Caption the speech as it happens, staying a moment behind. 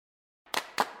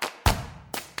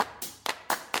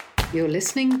You're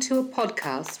listening to a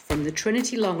podcast from the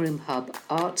Trinity Longroom Hub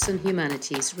Arts and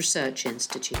Humanities Research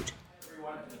Institute.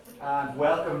 Everyone, and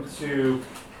welcome to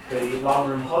the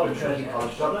Longroom Hub in Trinity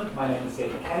College Dublin. My name is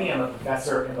David Kenny. I'm a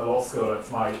professor in the law school. It's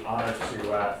my honour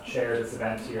to chair this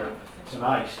event here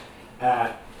tonight.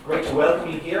 Great to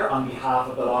welcome you here on behalf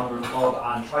of the Longroom Hub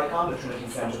and TriCON, the Trinity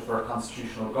Centre for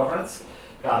Constitutional Governance,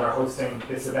 that are hosting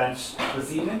this event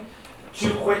this evening.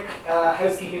 Two quick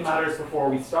housekeeping matters before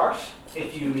we start.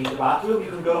 If you need the bathroom, you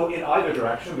can go in either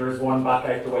direction. There is one back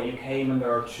out the way you came and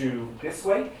there are two this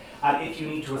way. And if you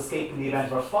need to escape in the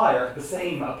event of a fire, the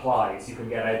same applies. You can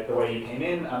get out the way you came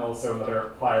in and also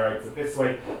another fire exit this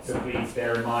way. So please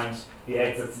bear in mind the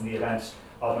exits in the event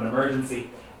of an emergency.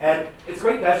 It's a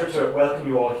great pleasure to welcome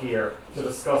you all here to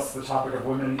discuss the topic of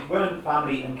women,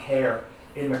 family and care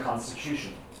in the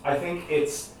Constitution. I think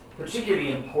it's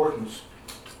particularly important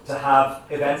to have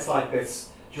events like this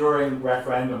during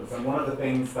referendums, and one of the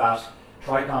things that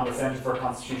TriCON, the Centre for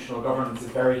Constitutional Governance, is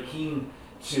very keen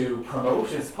to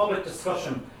promote is public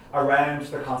discussion around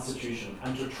the Constitution,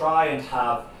 and to try and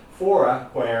have fora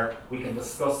where we can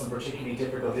discuss some particularly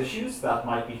difficult issues that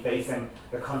might be facing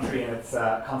the country in its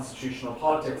constitutional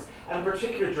politics, and in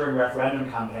particular during referendum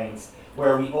campaigns,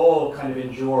 where we all kind of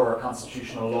endure a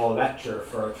constitutional law lecture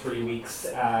for 3 weeks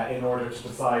in order to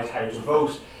decide how to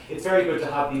vote. It's very good to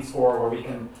have these fora where we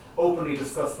can openly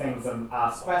discuss things and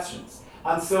ask questions.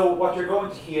 And so what you're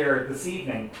going to hear this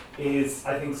evening is,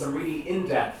 I think, some really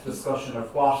in-depth discussion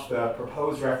of what the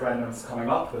proposed referendums coming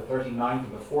up, the 39th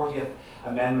and the 40th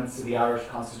amendments to the Irish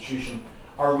Constitution,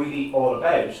 are really all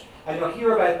about. And you'll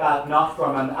hear about that not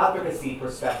from an advocacy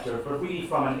perspective, but really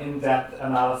from an in-depth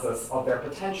analysis of their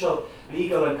potential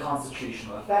legal and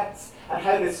constitutional effects, and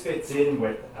how this fits in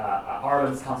with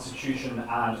Ireland's constitution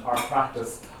and our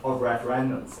practice of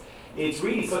referendums. It's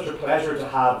really such a pleasure to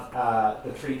have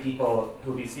the three people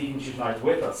who will be speaking to you tonight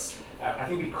with us. I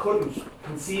think we couldn't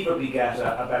conceivably get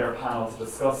a better panel to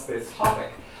discuss this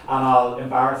topic, and I'll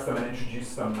embarrass them and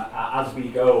introduce them as we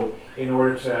go in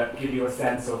order to give you a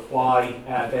sense of why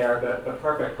they're the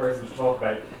perfect person to talk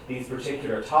about these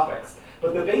particular topics.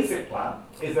 But the basic plan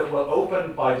is that we'll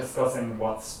open by discussing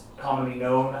what's commonly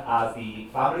known as the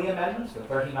Family Amendment, the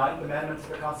 39th Amendment to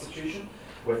the Constitution,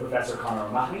 with Professor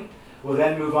Conor. We'll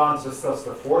then move on to discuss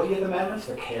the 40th Amendment,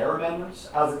 the Care Amendment,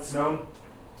 as it's known,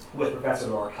 with Professor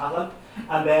Cahillane.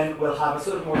 And then we'll have a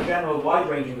sort of more general,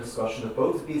 wide-ranging discussion of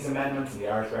both of these amendments in the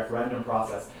Irish referendum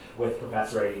process with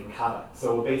Professor Aileen.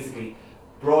 So we'll basically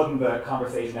broaden the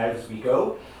conversation out as we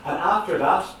go. And after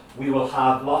that, we will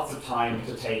have lots of time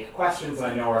to take questions.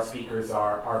 And I know our speakers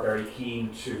are very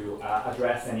keen to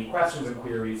address any questions and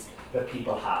queries that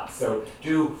people have. So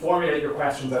do formulate your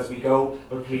questions as we go,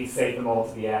 but please save them all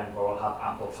to the end, where we'll have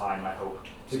ample time, I hope,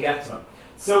 to get to them.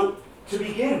 So to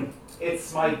begin,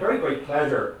 it's my very great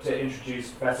pleasure to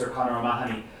introduce Professor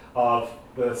Conor of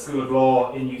the School of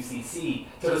Law in UCC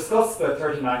to discuss the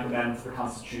 39th Amendment to the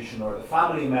Constitution, or the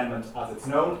Family Amendment as it's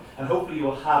known, and hopefully you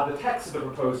will have the text of the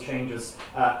proposed changes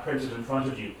printed in front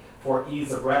of you for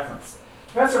ease of reference.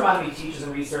 Professor O'Mahony teaches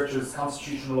and researches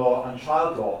constitutional law and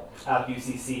child law at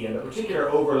UCC, and the particular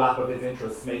overlap of his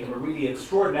interests make him a really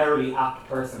extraordinarily apt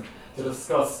person to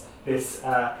discuss this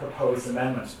proposed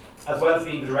amendment. As well as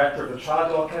being the director of the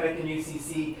Child Law Clinic in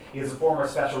UCC, he is a former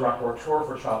special rapporteur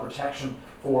for child protection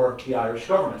for the Irish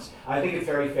government. I think it's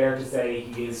very fair to say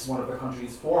he is one of the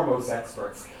country's foremost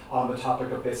experts on the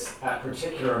topic of this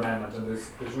particular amendment, and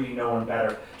there's really no one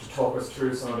better to talk us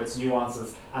through some of its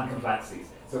nuances and complexities.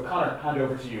 So Conor, hand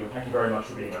over to you, and thank you very much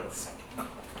for being with us.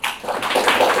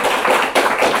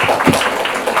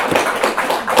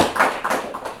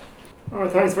 All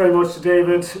right, thanks very much to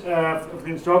David for the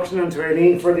introduction, and to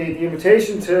Aileen for the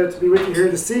invitation to be with you here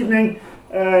this evening.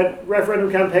 Referendum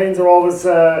campaigns are always,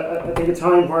 I think, a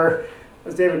time where,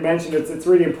 as David mentioned, it's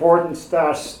really important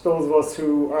that those of us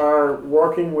who are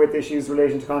working with issues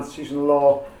relating to constitutional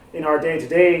law in our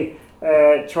day-to-day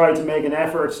try to make an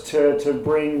effort to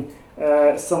bring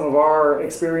some of our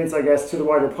experience, I guess, to the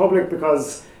wider public,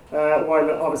 because while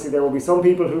obviously there will be some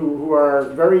people who are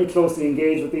very closely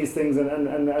engaged with these things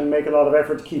and make a lot of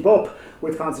effort to keep up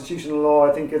with constitutional law,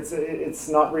 I think it's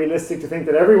not realistic to think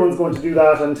that everyone's going to do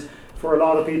that, and for a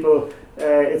lot of people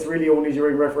it's really only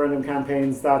during referendum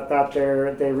campaigns that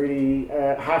they really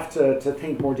have to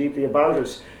think more deeply about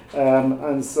it.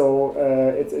 And so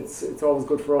it's always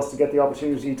good for us to get the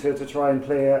opportunity to try and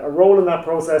play a role in that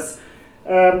process.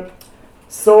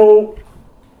 So,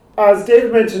 as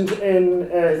David mentioned in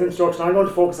his introduction, I'm going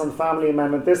to focus on the Family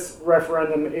Amendment. This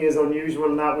referendum is unusual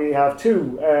in that we have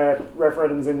two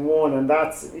referendums in one, and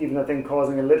that's even, I think,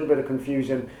 causing a little bit of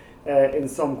confusion in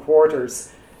some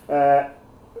quarters.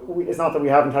 it's not that we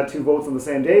haven't had two votes on the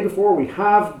same day before, we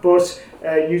have, but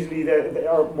usually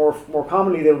or more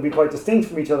commonly they will be quite distinct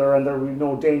from each other and there will be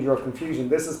no danger of confusion.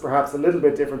 This is perhaps a little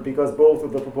bit different because both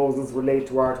of the proposals relate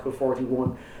to Article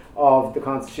 41 of the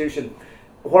Constitution.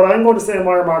 What I'm going to say in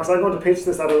my remarks, I'm going to pitch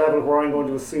this at a level where I'm going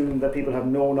to assume that people have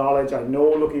no knowledge. I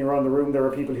know, looking around the room, there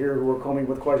are people here who are coming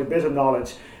with quite a bit of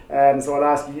knowledge. So I'll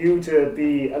ask you to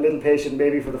be a little patient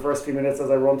maybe for the first few minutes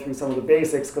as I run through some of the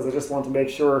basics, because I just want to make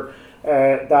sure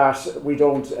that we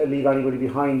don't leave anybody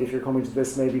behind if you're coming to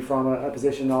this maybe from a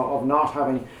position of not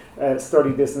having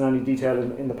studied this in any detail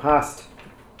in the past.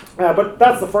 But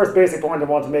that's the first basic point I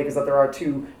want to make, is that there are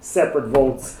two separate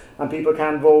votes and people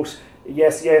can vote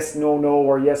yes, yes, no, no,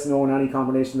 or yes, no in any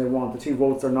combination they want. The two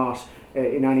votes are not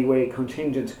in any way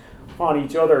contingent on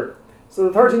each other. So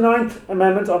the 39th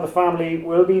Amendment on the family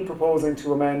will be proposing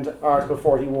to amend Article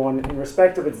 41 in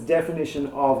respect of its definition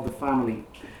of the family.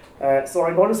 So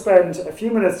I'm going to spend a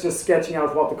few minutes just sketching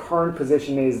out what the current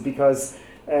position is, because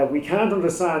we can't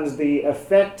understand the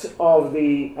effect of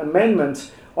the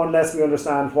amendment unless we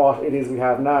understand what it is we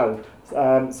have now.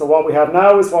 So what we have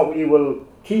now is what we will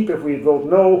keep if we vote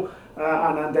no,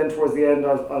 and then towards the end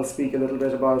I'll speak a little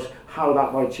bit about how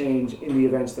that might change in the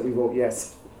event that we vote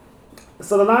yes.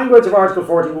 So the language of Article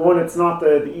 41, it's not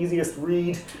the easiest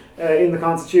read in the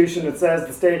Constitution. It says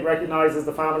the state recognises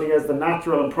the family as the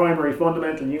natural and primary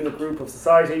fundamental unit group of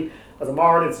society, as a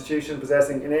moral institution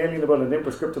possessing inalienable and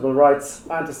imprescriptible rights,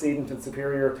 antecedent and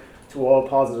superior to all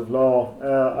positive law.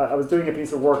 I was doing a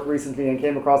piece of work recently and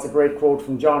came across a great quote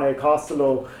from John A.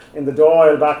 Costello in the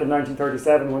Dáil back in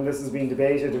 1937 when this was being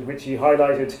debated, in which he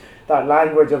highlighted that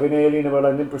language of inalienable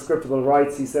and imprescriptible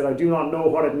rights. He said, "I do not know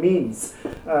what it means."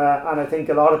 And I think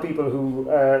a lot of people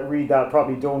who read that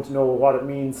probably don't know what it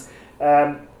means.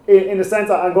 In a sense,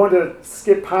 I'm going to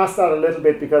skip past that a little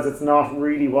bit because it's not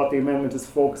really what the amendment is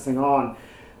focusing on.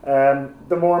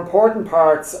 The more important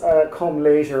parts come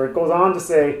later. It goes on to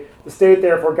say, the state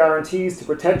therefore guarantees to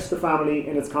protect the family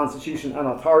in its constitution and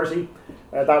authority.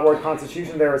 That word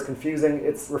constitution there is confusing.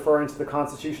 It's referring to the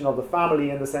constitution of the family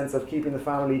in the sense of keeping the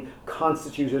family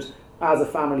constituted as a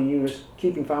family unit,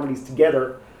 keeping families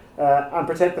together, and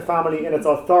protect the family in its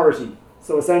authority.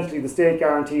 So essentially the state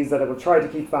guarantees that it will try to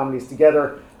keep families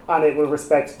together and it will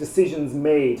respect decisions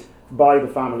made by the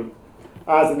family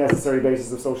as a necessary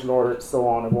basis of social order, so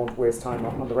on. I won't waste time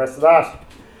on the rest of that.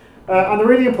 And the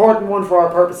really important one for our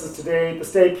purposes today, the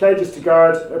state pledges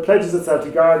itself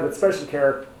to guard with special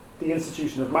care the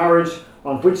institution of marriage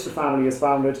on which the family is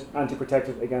founded and to protect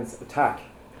it against attack.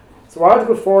 So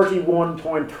Article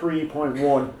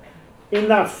 41.3.1, in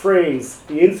that phrase,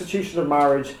 the institution of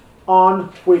marriage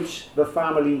on which the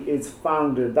family is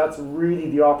founded, that's really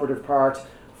the operative part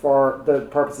for the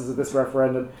purposes of this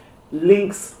referendum,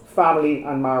 links family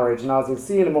and marriage. And as you'll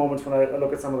see in a moment when I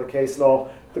look at some of the case law,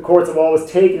 the courts have always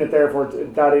taken it therefore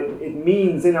that it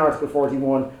means in Article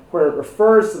 41, where it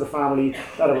refers to the family,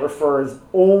 that it refers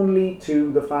only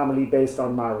to the family based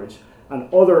on marriage, and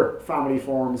other family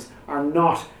forms are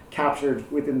not captured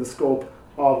within the scope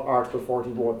of Article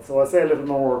 41. So I'll say a little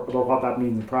more about what that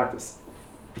means in practice.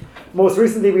 Most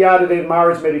recently we added in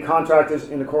marriage may be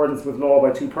contracted in accordance with law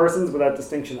by two persons without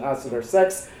distinction as to their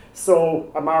sex.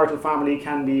 So a marital family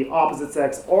can be opposite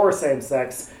sex or same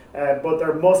sex, but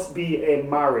there must be a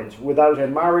marriage. Without a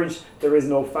marriage, there is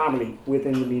no family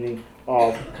within the meaning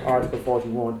of Article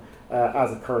 41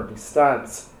 as it currently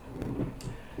stands.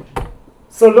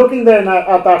 So looking then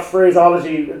at that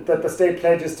phraseology, that the state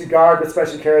pledges to guard with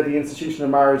special care the institution of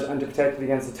marriage and to protect it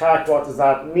against attack, what does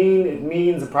that mean? It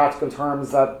means in practical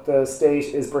terms that the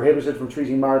state is prohibited from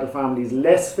treating marital families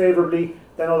less favourably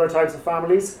than other types of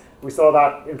families. We saw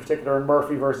that in particular in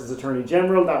Murphy versus Attorney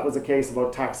General. That was a case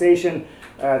about taxation.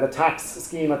 The tax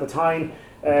scheme at the time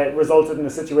resulted in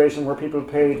a situation where people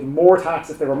paid more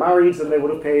tax if they were married than they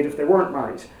would have paid if they weren't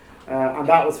married. And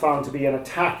that was found to be an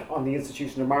attack on the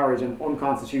institution of marriage and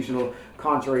unconstitutional,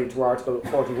 contrary to Article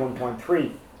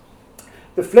 41.3.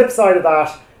 The flip side of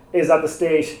that is that the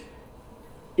state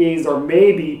is or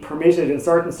may be permitted in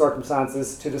certain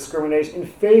circumstances to discriminate in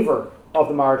favour of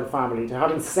the marital family, to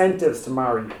have incentives to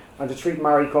marry and to treat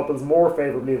married couples more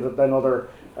favourably than other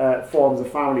forms of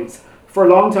families. For a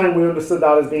long time we understood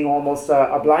that as being almost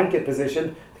a blanket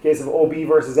position. The case of OB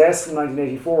versus S in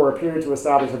 1984 appeared to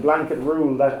establish a blanket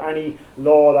rule that any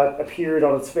law that appeared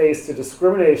on its face to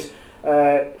discriminate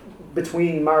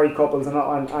between married couples and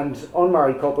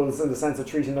unmarried couples in the sense of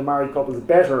treating the married couples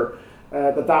better,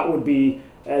 that would be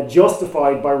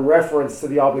justified by reference to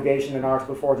the obligation in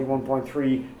Article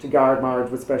 41.3 to guard marriage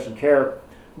with special care.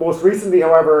 Most recently,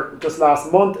 however, just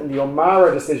last month in the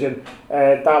O'Mara decision,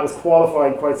 that was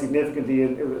qualified quite significantly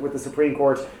with the Supreme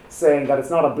Court, saying that it's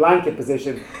not a blanket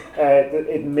position.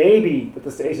 It may be that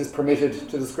the state is permitted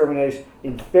to discriminate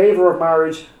in favour of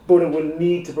marriage, but it will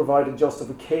need to provide a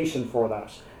justification for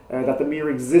that. That the mere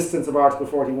existence of Article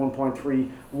 41.3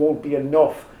 won't be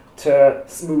enough to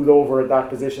smooth over that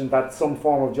position, that some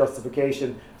form of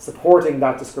justification supporting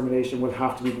that discrimination will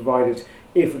have to be provided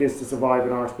if it is to survive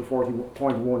an Article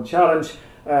 40.1 challenge,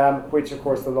 which of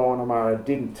course the law in O'Mara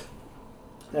didn't.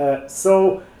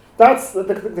 So that's the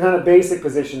kind of basic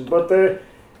position, but the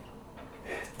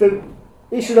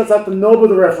issue that's at the nub of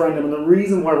the referendum, and the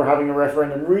reason why we're having a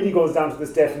referendum, really goes down to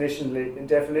this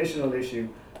definitional issue,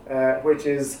 which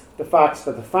is the fact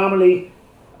that the family,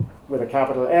 with a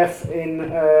capital F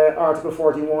in Article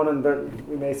 41, and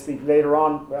we may speak later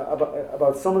on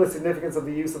about some of the significance of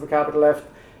the use of a capital F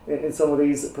in some of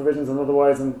these provisions, and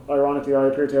otherwise, and ironically I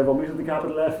appear to have omitted the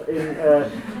capital F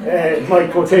in my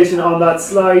quotation on that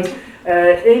slide.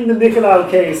 In the Nicolau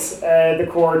case, the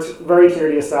court very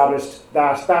clearly established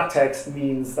that that text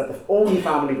means that the only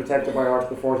family protected by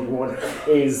Article 41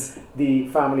 is the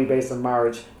family based on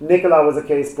marriage. Nicolau was a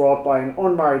case brought by an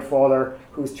unmarried father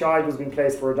whose child was being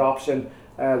placed for adoption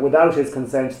without his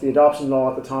consent. The adoption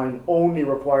law at the time only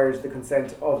required the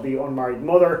consent of the unmarried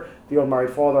mother. The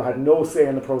unmarried father had no say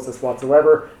in the process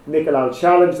whatsoever. Nicolau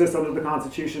challenged this under the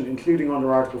Constitution, including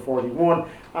under Article 41,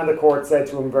 and the court said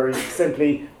to him very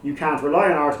simply, you can't rely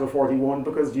on Article 41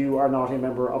 because you are not a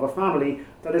member of a family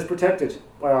that is protected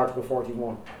by Article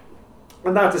 41.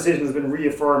 And that decision has been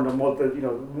reaffirmed in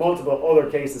multiple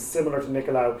other cases similar to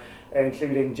Nicolau,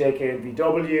 including JK and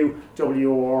VW,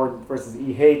 WOR versus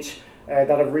EH, that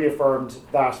have reaffirmed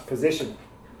that position.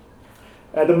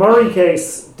 The Murray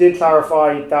case did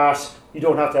clarify that you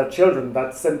don't have to have children,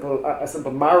 that a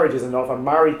simple marriage is enough. A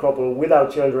married couple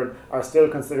without children are still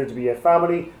considered to be a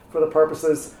family for the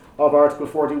purposes of Article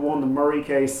 41. The Murray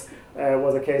case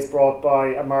was a case brought by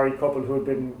a married couple who had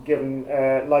been given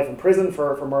life in prison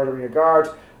for murdering a guard,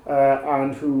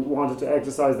 and who wanted to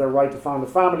exercise their right to found a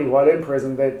family while in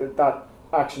prison. That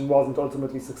action wasn't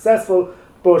ultimately successful,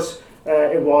 but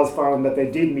it was found that they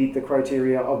did meet the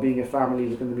criteria of being a family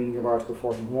within the meaning of Article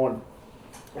 41.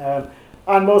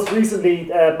 And most recently,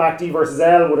 MacD versus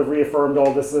L would have reaffirmed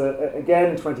all this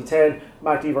again in 2010.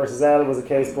 MacD versus L was a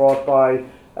case brought by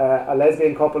a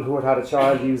lesbian couple who had had a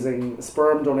child using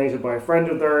sperm donated by a friend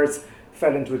of theirs,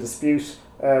 fell into a dispute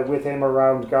with him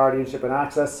around guardianship and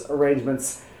access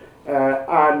arrangements.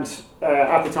 And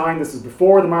at the time, this was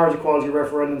before the marriage equality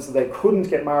referendum, so they couldn't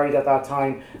get married at that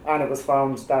time, and it was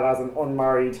found that as an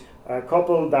unmarried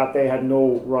couple that they had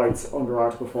no rights under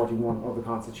Article 41 of the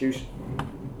Constitution.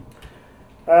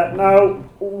 Now,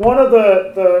 one of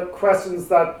the questions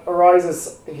that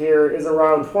arises here is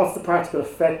around what's the practical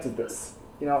effect of this?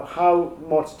 How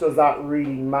much does that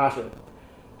really matter?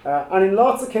 And in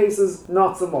lots of cases,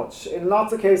 not so much. In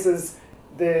lots of cases,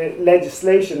 the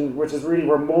legislation, which is really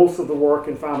where most of the work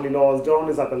in family law is done,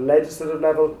 is at the legislative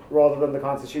level rather than the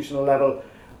constitutional level.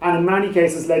 And in many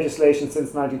cases, legislation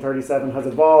since 1937 has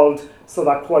evolved so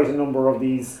that quite a number of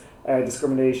these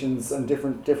discriminations and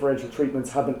different differential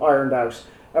treatments have been ironed out.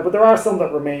 But there are some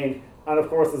that remain, and of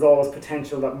course there's always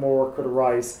potential that more could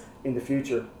arise in the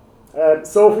future.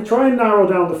 So if we try and narrow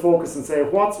down the focus and say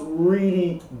what's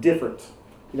really different,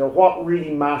 what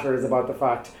really matters about the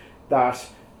fact that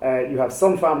you have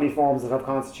some family forms that have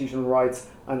constitutional rights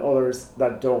and others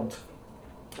that don't.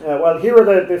 Well, here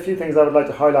are the few things I would like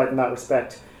to highlight in that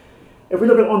respect. If we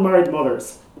look at unmarried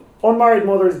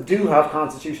mothers do have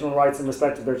constitutional rights in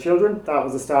respect of their children. That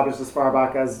was established as far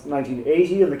back as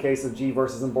 1980 in the case of G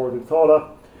versus Bord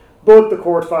Thola. But the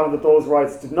court found that those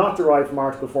rights did not derive from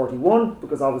Article 41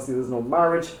 because obviously there's no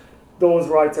marriage. Those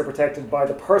rights are protected by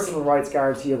the personal rights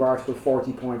guarantee of Article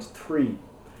 40.3.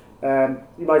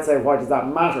 You might say, why does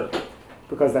that matter?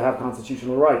 Because they have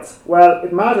constitutional rights. Well,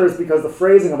 it matters because the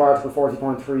phrasing of Article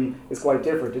 40.3 is quite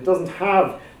different. It doesn't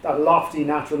have that lofty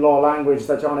natural law language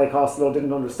that John A. Costello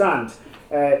didn't understand.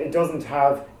 It doesn't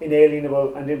have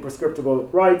inalienable and imprescriptible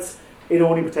rights. It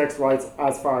only protects rights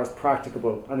as far as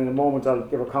practicable. And in a moment I'll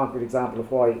give a concrete example of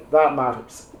why that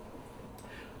matters.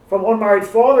 From unmarried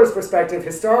fathers' perspective,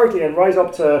 historically and right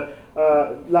up to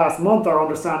last month, our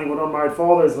understanding with unmarried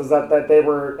fathers was that they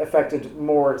were affected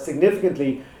more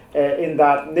significantly in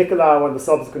that Nicolau and the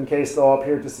subsequent case law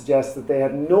appeared to suggest that they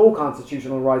had no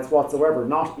constitutional rights whatsoever,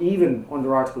 not even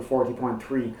under Article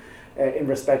 40.3 in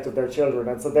respect of their children.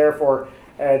 And so therefore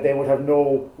they would have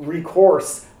no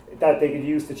recourse that they could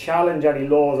use to challenge any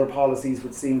laws or policies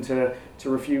which seem to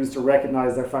refuse to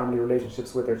recognise their family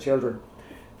relationships with their children.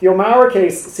 The O'Mara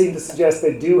case seemed to suggest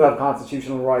they do have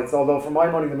constitutional rights, although for my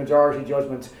money the majority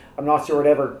judgment, I'm not sure it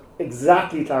ever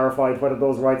exactly clarified whether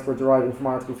those rights were deriving from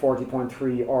Article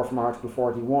 40.3 or from Article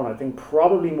 41. I think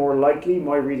probably more likely,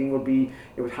 my reading would be,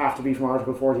 it would have to be from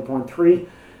Article 40.3.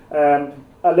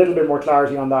 A little bit more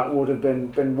clarity on that would have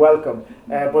been welcome.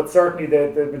 But certainly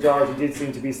the majority did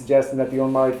seem to be suggesting that the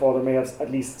unmarried father may have at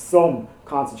least some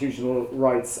constitutional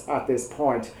rights at this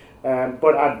point.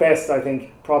 But at best, I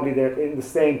think probably they're in the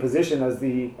same position as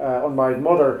the unmarried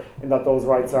mother in that those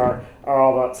rights are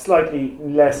of a slightly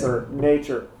lesser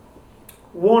nature.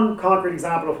 One concrete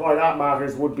example of why that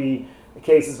matters would be the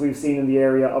cases we've seen in the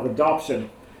area of adoption.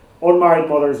 Unmarried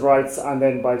mother's rights, and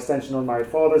then by extension unmarried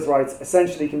father's rights,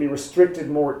 essentially can be restricted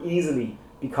more easily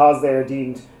because they are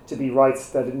deemed to be rights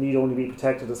that need only be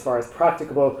protected as far as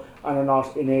practicable and are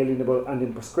not inalienable and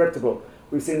imprescriptible.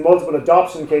 We've seen multiple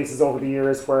adoption cases over the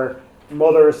years where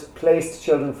mothers placed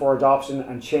children for adoption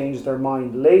and changed their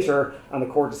mind later, and a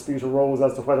court dispute arose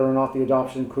as to whether or not the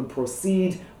adoption could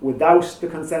proceed without the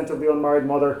consent of the unmarried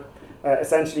mother.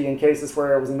 Essentially, in cases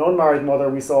where it was an unmarried mother,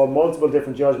 we saw multiple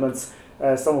different judgments,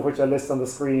 some of which I list on the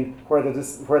screen, where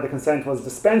the consent was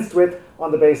dispensed with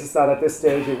on the basis that at this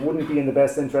stage it wouldn't be in the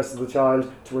best interest of the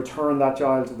child to return that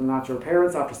child to the natural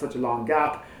parents after such a long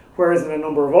gap. Whereas in a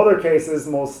number of other cases,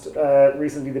 most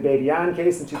recently the Baby Ann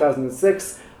case in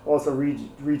 2006, also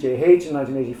Re-JH in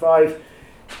 1985,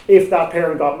 if that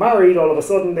parent got married, all of a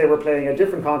sudden they were playing a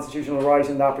different constitutional right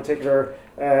in that particular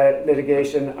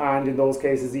litigation, and in those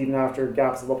cases, even after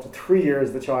gaps of up to 3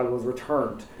 years, the child was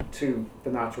returned to the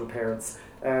natural parents.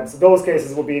 So those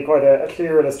cases will be quite a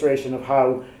clear illustration of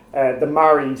how the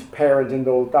married parent in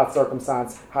that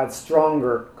circumstance had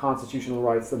stronger constitutional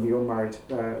rights than the unmarried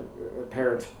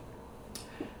parent.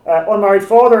 Unmarried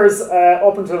fathers,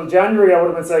 up until January, I would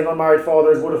have been saying unmarried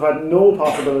fathers would have had no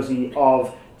possibility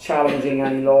of challenging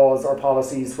any laws or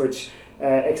policies which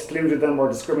excluded them or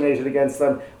discriminated against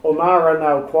them. O'Mara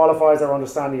now qualifies our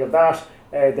understanding of that.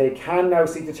 They can now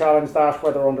seek to challenge that,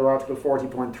 whether under Article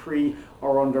 40.3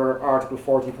 or under Article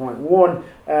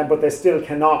 40.1, but they still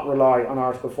cannot rely on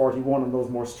Article 41 and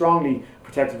those more strongly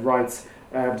protected rights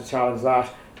to challenge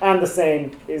that. And the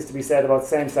same is to be said about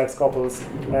same-sex couples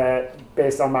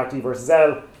based on MACD versus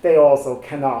L. They also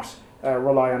cannot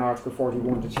rely on Article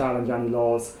 41 to challenge any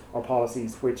laws or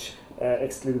policies which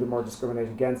exclude them or discriminate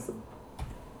against them.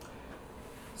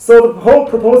 So the whole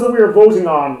proposal we are voting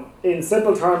on, in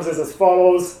simple terms, is as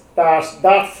follows: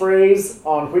 that phrase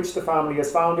on which the family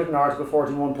is founded in Article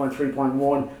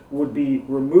 41.3.1 would be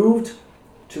removed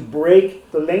to break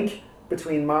the link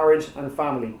between marriage and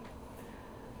family.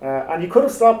 And you could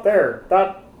have stopped there.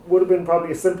 That would have been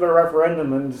probably a simpler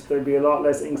referendum and there'd be a lot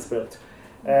less ink spilt.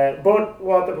 But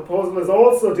what the proposal is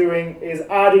also doing is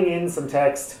adding in some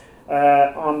text.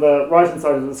 On the right hand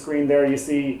side of the screen there you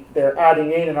see they're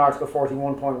adding in Article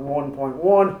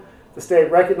 41.1.1. The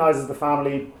state recognises the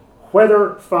family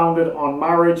whether founded on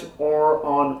marriage or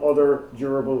on other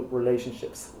durable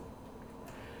relationships.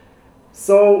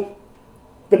 So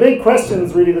the big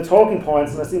questions, really, the talking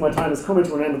points, and I see my time is coming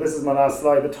to an end, but this is my last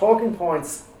slide. The talking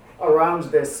points around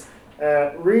this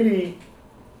really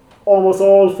almost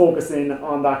all focus in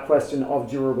on that question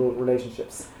of durable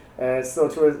relationships. So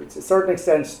to a certain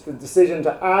extent, the decision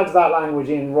to add that language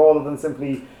in rather than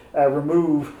simply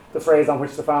remove the phrase on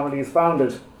which the family is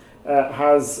founded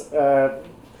has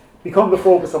become the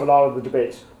focus of a lot of the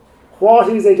debate. What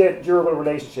is a durable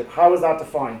relationship? How is that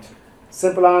defined?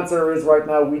 Simple answer is right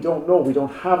now we don't know. We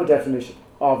don't have a definition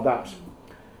of that.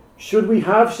 Should we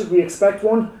expect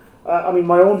one?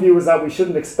 My own view is that we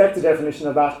shouldn't expect a definition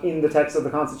of that in the text of the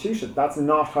Constitution. That's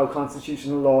not how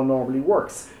constitutional law normally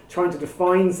works. Trying to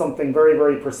define something very,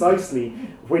 very precisely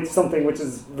with something which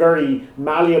is very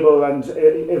malleable and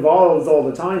evolves all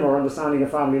the time, our understanding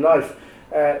of family life.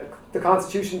 The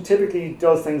Constitution typically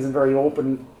does things in very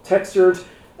open, textured,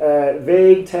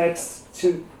 vague texts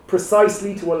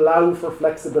precisely to allow for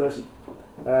flexibility.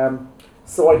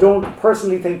 So I don't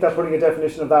personally think that putting a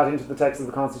definition of that into the text of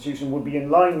the Constitution would be in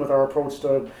line with our approach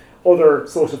to other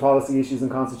social policy issues in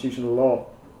constitutional law.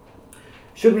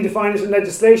 Should we define it in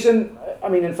legislation?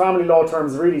 In family law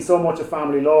terms, really, so much of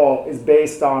family law is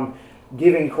based on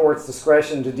giving courts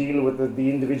discretion to deal with the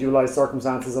individualised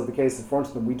circumstances of the case in front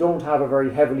of them. We don't have a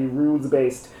very heavily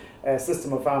rules-based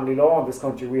system of family law in this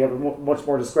country. We have a much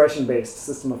more discretion-based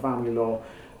system of family law.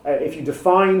 If you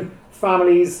define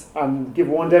families and give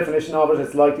one definition of it,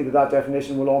 it's likely that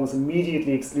definition will almost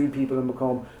immediately exclude people and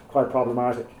become quite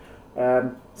problematic.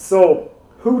 So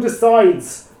who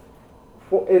decides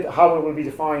how it will be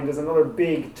defined is another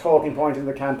big talking point in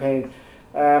the campaign.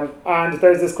 And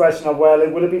there's this question of,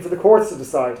 will it be for the courts to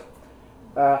decide?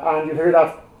 And you'll hear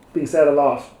that being said a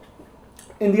lot.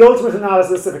 In the ultimate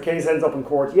analysis, if a case ends up in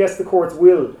court, yes, the courts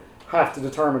will have to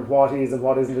determine what is and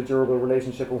what isn't a durable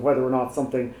relationship and whether or not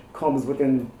something comes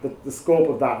within the scope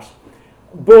of that.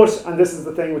 But, and this is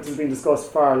the thing which has been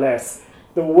discussed far less,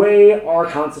 the way our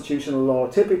constitutional law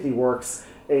typically works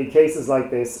in cases like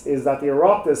this is that the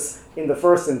Oireachtas, in the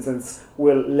first instance,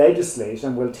 will legislate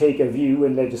and will take a view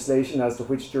in legislation as to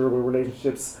which durable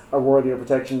relationships are worthy of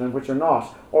protection and which are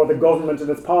not. Or the government in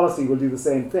its policy will do the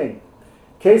same thing.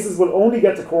 Cases will only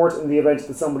get to court in the event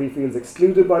that somebody feels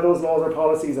excluded by those laws or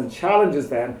policies and challenges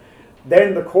them.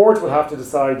 Then the court will have to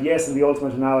decide, yes, in the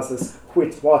ultimate analysis,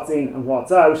 what's in and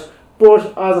what's out.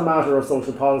 But as a matter of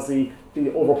social policy, the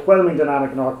overwhelming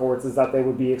dynamic in our courts is that they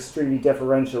would be extremely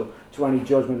deferential to any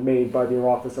judgment made by the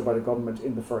Oireachtas or by the government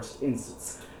in the first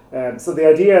instance. So the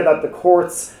idea that the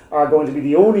courts are going to be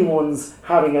the only ones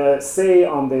having a say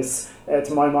on this,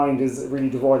 to my mind, is really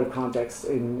devoid of context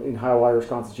in how Irish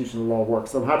constitutional law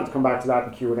works. So I'm happy to come back to that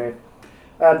in Q&A.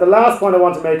 The last point I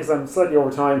want to make, as I'm slightly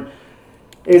over time,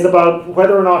 is about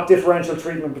whether or not differential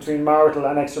treatment between marital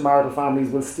and extramarital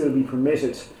families will still be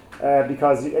permitted.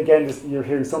 Because again, you're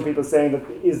hearing some people saying that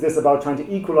is this about trying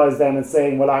to equalise them and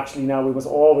saying, well, actually now we must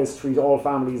always treat all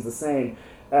families the same.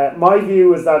 My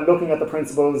view is that looking at the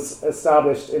principles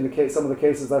established in some of the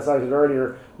cases I cited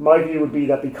earlier, my view would be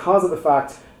that because of the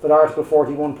fact that Article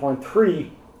 41.3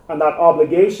 and that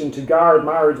obligation to guard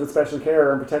marriage with special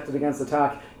care and protect it against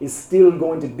attack is still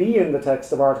going to be in the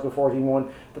text of Article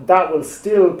 41, that will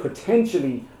still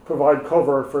potentially provide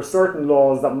cover for certain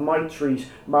laws that might treat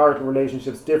marital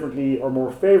relationships differently or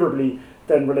more favourably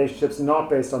than relationships not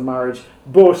based on marriage.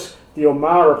 But the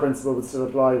O'Mara principle would still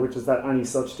apply, which is that any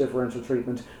such differential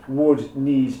treatment would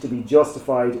need to be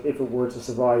justified if it were to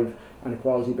survive an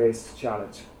equality-based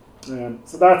challenge.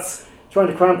 So that's trying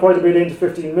to cram quite a bit into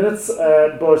 15 minutes,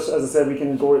 but as I said, we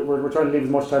can go. We're trying to leave as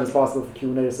much time as possible for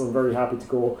Q&A, so I'm very happy to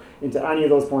go into any of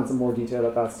those points in more detail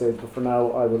at that stage. But for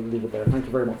now, I will leave it there. Thank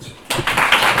you very much.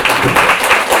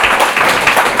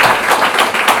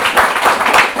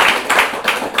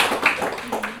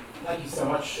 Thank you so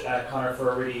much, Conor,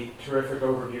 for a really terrific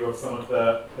overview of some of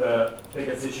the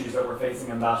biggest issues that we're facing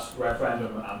in that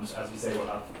referendum, and as you say, we'll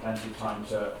have plenty of time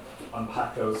to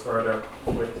unpack those further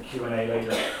with the Q&A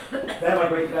later. Then my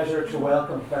great pleasure to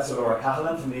welcome Professor Laura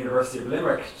Cahillane from the University of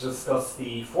Limerick to discuss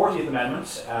the 40th Amendment,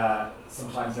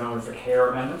 sometimes known as the Care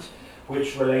Amendment,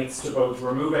 which relates to both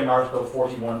removing Article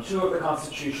 41.2 of the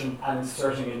Constitution and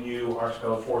inserting a new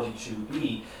Article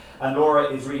 42b. And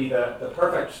Laura is really the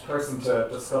perfect person to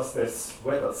discuss this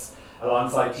with us.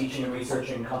 Alongside teaching and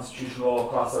researching constitutional law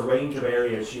across a range of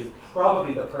areas, she is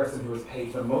probably the person who has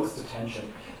paid the most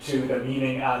attention to the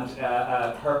meaning and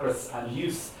purpose and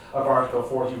use of Article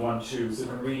 41.2, so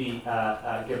can really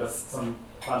give us some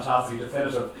fantastic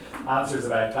definitive answers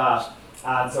about that.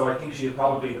 And so I think she is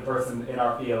probably the person in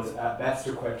our field best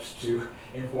equipped to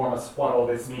inform us what all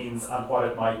this means and what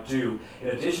it might do. In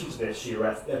addition to this, she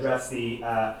addressed the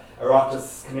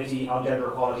Oireachtas Committee on Gender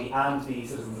Equality and the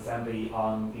Citizens' Assembly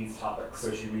on these topics,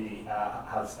 so she really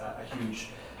has a huge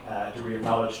degree of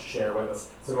knowledge to share with us.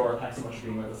 So Laura, thanks so much for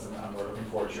being with us, and we're looking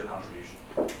forward to your contribution.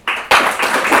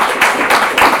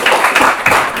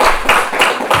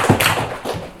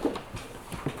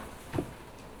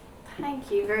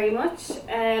 Thank you very much.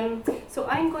 So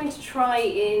I'm going to try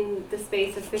in the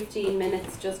space of 15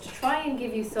 minutes just to try and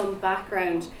give you some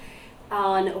background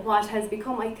on what has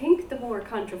become, I think, the more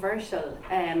controversial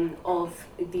of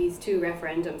these two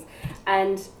referendums.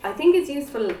 And I think it's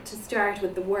useful to start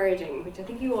with the wording, which I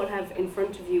think you all have in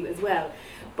front of you as well.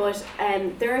 But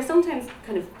there are sometimes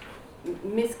kind of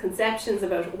misconceptions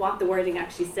about what the wording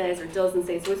actually says or doesn't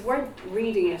say, so it's worth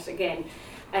reading it again.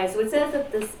 So it says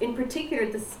that this, in particular,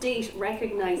 the state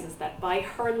recognises that by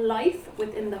her life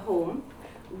within the home,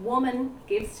 woman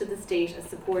gives to the state a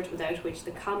support without which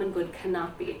the common good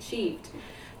cannot be achieved.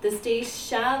 The state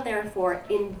shall therefore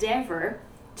endeavour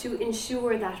to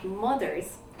ensure that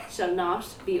mothers shall not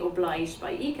be obliged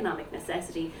by economic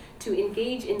necessity to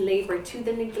engage in labour to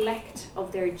the neglect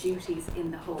of their duties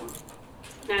in the home.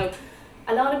 Now,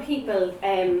 a lot of people,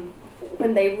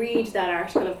 when they read that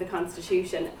article of the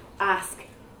Constitution, ask,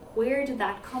 where did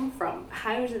that come from?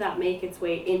 How did that make its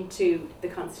way into the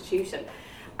Constitution?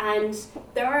 And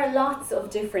there are lots of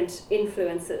different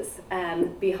influences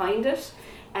behind it.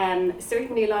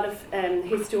 Certainly a lot of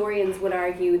historians would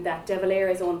argue that De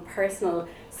Valera's own personal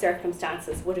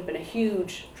circumstances would have been a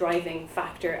huge driving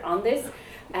factor on this.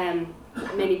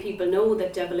 Many people know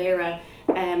that De Valera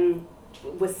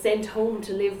was sent home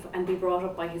to live and be brought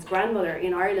up by his grandmother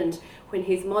in Ireland when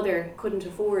his mother couldn't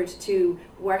afford to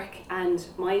work and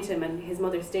mind him, and his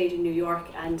mother stayed in New York.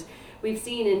 And we've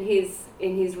seen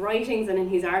in his writings and in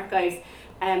his archives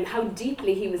how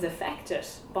deeply he was affected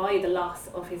by the loss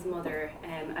of his mother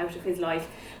out of his life,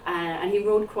 and he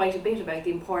wrote quite a bit about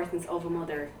the importance of a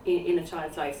mother in a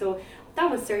child's life. So that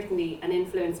was certainly an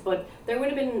influence, but there would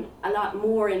have been a lot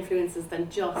more influences than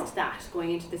just that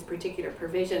going into this particular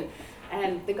provision.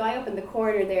 The guy up in the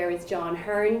corner there is John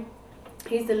Hearn.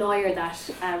 He's the lawyer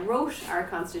that wrote our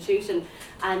constitution,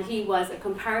 and he was a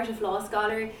comparative law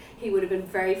scholar. He would have been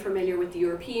very familiar with the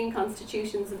European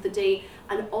constitutions of the day,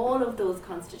 and all of those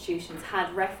constitutions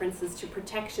had references to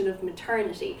protection of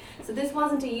maternity. So this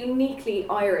wasn't a uniquely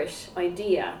Irish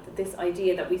idea, this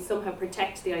idea that we somehow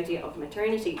protect the idea of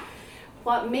maternity.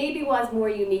 What maybe was more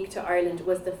unique to Ireland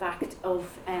was the fact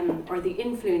of, or the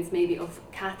influence maybe of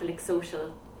Catholic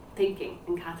social thinking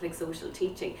and Catholic social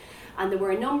teaching. And there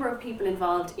were a number of people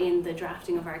involved in the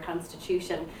drafting of our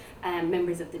constitution,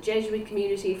 members of the Jesuit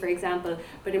community, for example,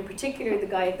 but in particular the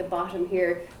guy at the bottom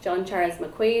here, John Charles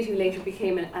McQuaid, who later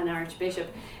became an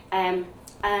archbishop, and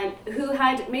who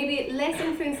had maybe less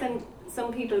influence than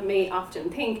some people may often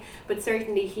think, but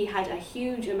certainly he had a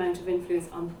huge amount of influence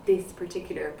on this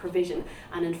particular provision.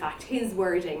 And in fact, his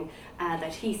wording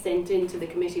that he sent into the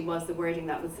committee was the wording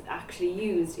that was actually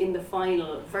used in the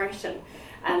final version.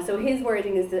 So his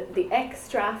wording is the X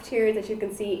draft here that you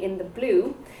can see in the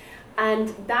blue.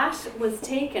 And that was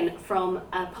taken from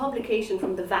a publication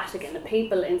from the Vatican, a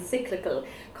papal encyclical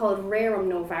called Rerum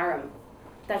Novarum,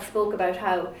 that spoke about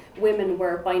how women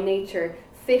were by nature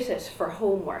fitted for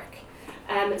homework.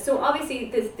 So obviously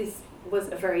this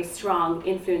was a very strong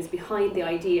influence behind the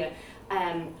idea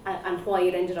and why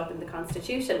it ended up in the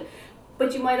Constitution.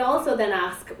 But you might also then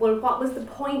ask, well, what was the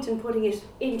point in putting it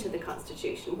into the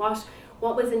Constitution? What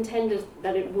was intended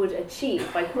that it would achieve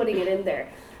by putting it in there?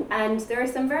 And there are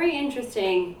some very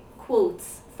interesting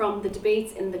quotes from the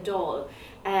debates in the Dáil,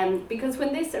 because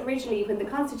when the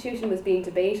Constitution was being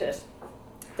debated,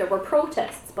 there were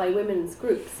protests by women's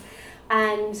groups,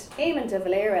 and Eamon de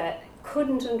Valera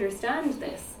couldn't understand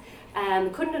this,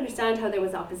 couldn't understand how there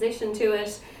was opposition to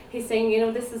it. He's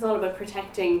saying, this is all about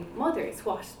protecting mothers.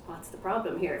 What's the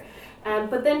problem here?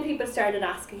 But then people started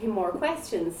asking him more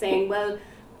questions, saying, well,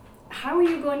 how are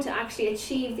you going to actually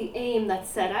achieve the aim that's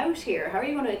set out here? How are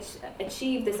you going to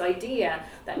achieve this idea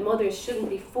that mothers shouldn't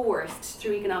be forced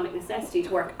through economic necessity to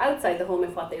work outside the home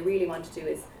if what they really want to do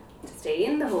is to stay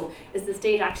in the home? Is the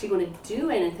state actually going to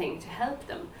do anything to help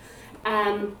them?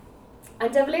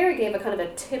 And De Valera gave a kind of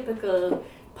a typical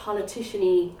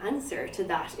politician-y answer to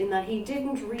that, in that he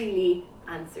didn't really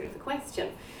answer the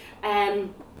question.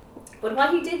 But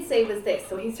what he did say was this.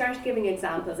 So he started giving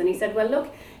examples, and he said, well,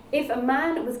 look, if a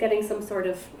man was getting some sort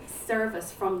of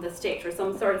service from the state or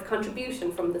some sort of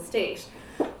contribution from the state,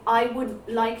 I would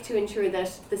like to ensure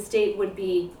that the state would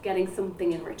be getting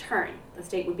something in return. The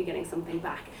state would be getting something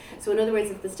back. So in other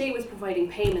words, if the state was providing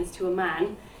payments to a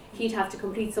man, he'd have to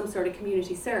complete some sort of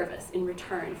community service in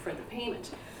return for the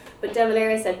payment. But De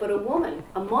Valera said, but a woman,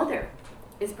 a mother,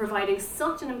 is providing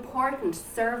such an important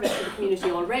service to the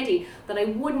community already that I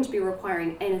wouldn't be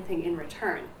requiring anything in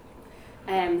return.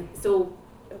 So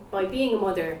by being a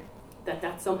mother,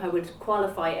 that somehow would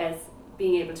qualify as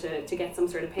being able to get some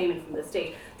sort of payment from the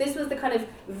state. This was the kind of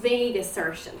vague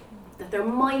assertion that there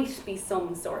might be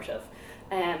some sort of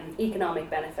economic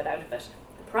benefit out of it.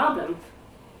 The problem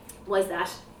was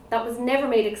that was never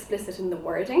made explicit in the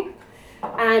wording,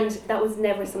 and that was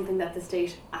never something that the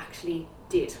state actually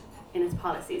did in its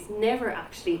policies. Never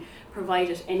actually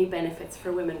provided any benefits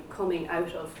for women coming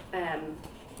out of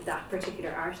that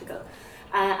particular article.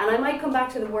 And I might come back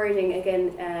to the wording again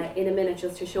in a minute,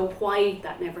 just to show why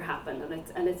that never happened,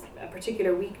 and it's a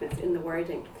particular weakness in the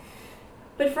wording.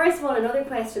 But first of all, another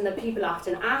question that people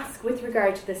often ask with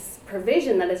regard to this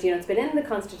provision that is, it's been in the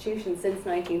Constitution since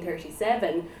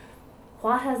 1937,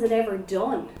 what has it ever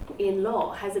done in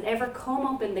law? Has it ever come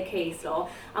up in the case law?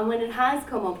 And when it has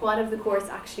come up, what have the courts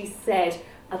actually said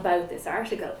about this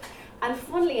article? And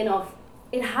funnily enough,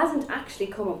 it hasn't actually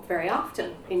come up very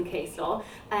often in case law.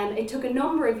 It took a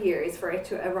number of years for it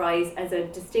to arise as a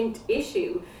distinct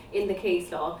issue in the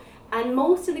case law. And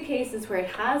most of the cases where it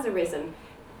has arisen,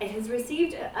 it has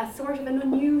received a sort of an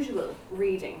unusual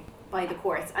reading by the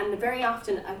courts, and very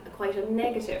often quite a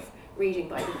negative reading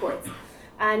by the courts.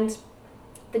 And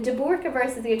the De Burca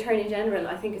versus the Attorney General,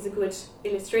 I think, is a good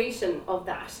illustration of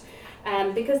that.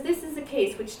 Because this is a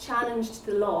case which challenged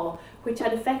the law, which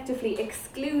had effectively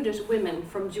excluded women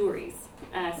from juries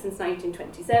since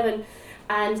 1927.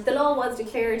 And the law was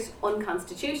declared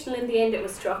unconstitutional in the end. It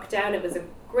was struck down. It was a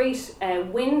great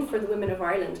win for the women of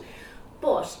Ireland.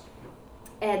 But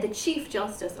the Chief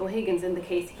Justice O'Higgins in the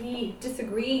case, he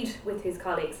disagreed with his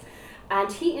colleagues, and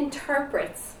he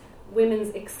interprets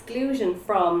women's exclusion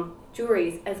from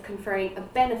juries as conferring a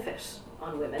benefit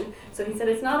on women. So he said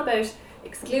it's not about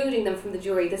excluding them from the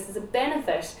jury, this is a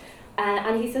benefit,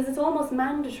 and he says it's almost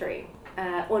mandatory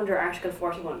under Article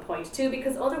 41.2,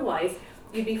 because otherwise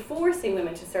you'd be forcing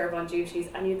women to serve on duties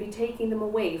and you'd be taking them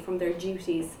away from their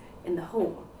duties in the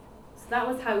home. So that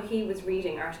was how he was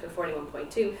reading Article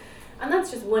 41.2, and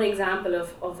that's just one example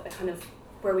of a kind of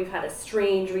where we've had a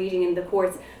strange reading in the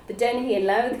courts. The Dennehy and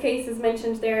Louth cases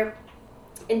mentioned there,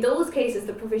 in those cases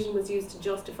the provision was used to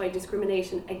justify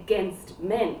discrimination against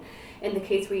men. In the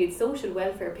case where you had social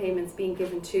welfare payments being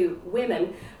given to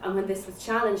women, and when this was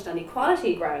challenged on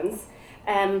equality grounds,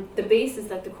 the basis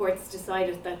that the courts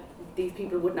decided that these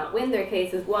people would not win their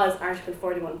cases was Article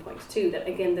 41.2, that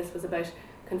again this was about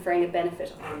conferring a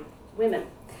benefit on women.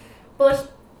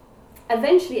 But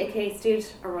eventually a case did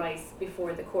arise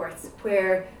before the courts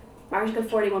where Article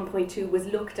 41.2 was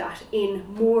looked at in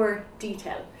more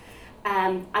detail,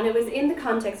 and it was in the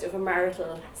context of a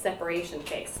marital separation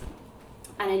case,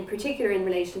 and in particular in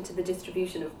relation to the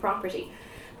distribution of property,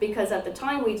 because at the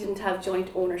time we didn't have joint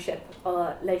ownership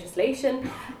legislation,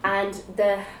 and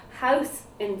the house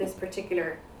in this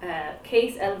particular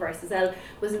case, L versus L,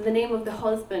 was in the name of the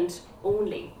husband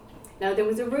only. Now there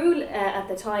was a rule at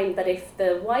the time that if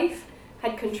the wife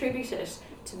had contributed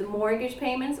to the mortgage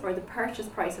payments or the purchase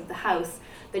price of the house,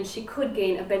 then she could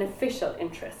gain a beneficial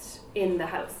interest in the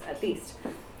house at least.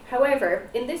 However,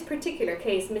 in this particular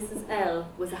case, Mrs. L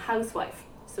was a housewife,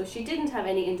 so she didn't have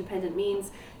any independent means.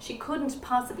 She couldn't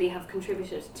possibly have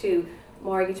contributed to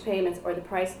mortgage payments or the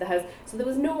price of the house, so there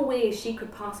was no way she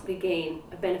could possibly gain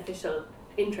a beneficial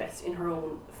interest in her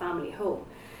own family home.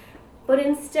 But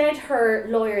instead her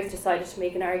lawyers decided to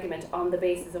make an argument on the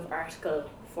basis of Article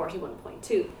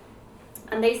 41.2.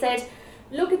 And they said,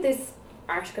 look at this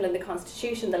article in the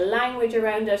Constitution, the language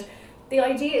around it. The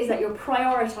idea is that you're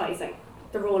prioritising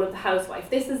the role of the housewife.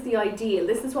 This is the ideal,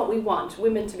 this is what we want,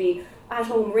 women to be at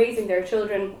home raising their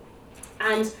children,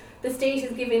 and the state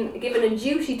is given a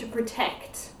duty to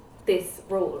protect this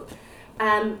role.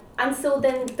 And so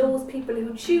then those people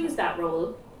who choose that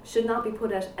role should not be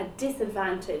put at a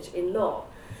disadvantage in law.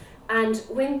 And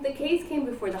when the case came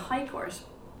before the High Court,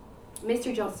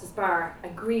 Mr. Justice Barr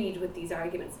agreed with these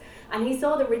arguments, and he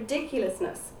saw the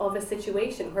ridiculousness of a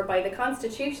situation whereby the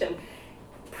Constitution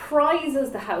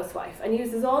prizes the housewife and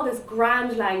uses all this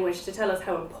grand language to tell us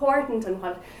how important and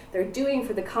what they're doing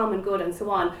for the common good and so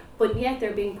on, but yet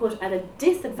they're being put at a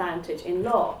disadvantage in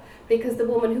law, because the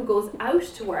woman who goes out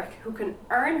to work, who can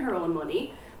earn her own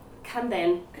money, can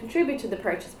then contribute to the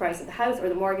purchase price of the house or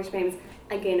the mortgage payments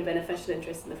and gain a beneficial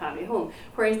interest in the family home.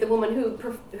 Whereas the woman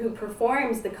who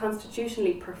performs the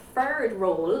constitutionally preferred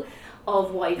role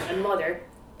of wife and mother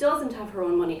doesn't have her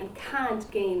own money and can't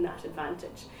gain that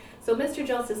advantage. So Mr.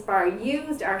 Justice Barr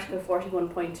used Article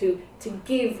 41.2 to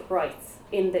give rights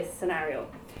in this scenario.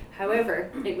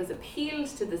 However, it was appealed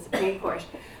to the Supreme Court,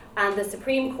 and the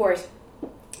Supreme Court,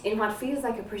 in what feels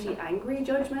like a pretty angry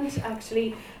judgment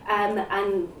actually,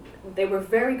 and they were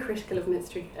very critical of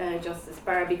Mr. Justice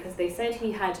Barr, because they said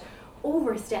he had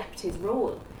overstepped his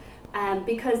role,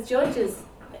 because judges,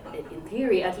 in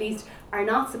theory at least, are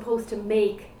not supposed to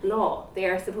make law. They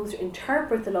are supposed to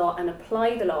interpret the law and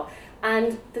apply the law.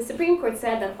 And the Supreme Court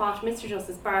said that what Mr.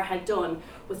 Justice Barr had done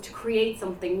was to create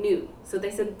something new. So they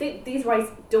said these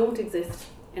rights don't exist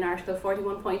in Article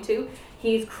 41.2.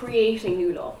 He is creating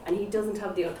new law, and he doesn't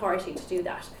have the authority to do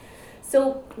that.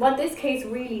 So what this case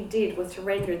really did was to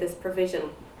render this provision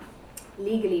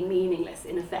legally meaningless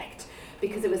in effect,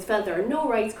 because it was felt there are no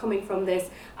rights coming from this,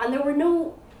 and there were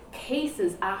no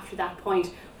cases after that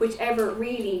point which ever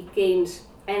really gained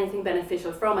anything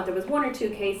beneficial from it. There was one or two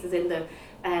cases in the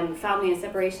family and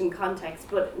separation context,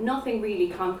 but nothing really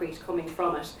concrete coming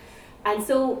from it. And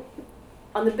so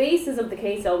on the basis of the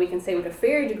case law, we can say with a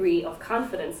fair degree of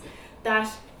confidence that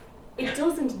it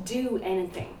doesn't do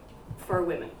anything for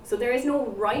women. So there is no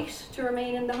right to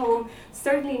remain in the home,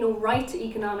 certainly no right to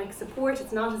economic support.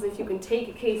 It's not as if you can take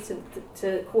a case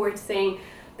to court saying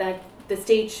that the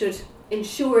state should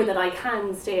ensure that I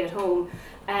can stay at home.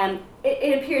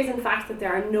 It appears in fact that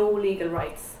there are no legal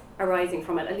rights arising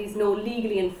from it, at least no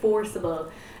legally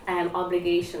enforceable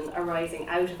obligation arising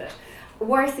out of it.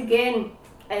 Worse again,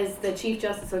 as the Chief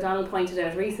Justice O'Donnell pointed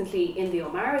out recently in the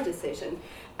O'Mara decision,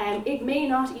 it may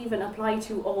not even apply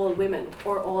to all women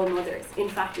or all mothers. In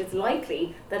fact, it's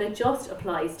likely that it just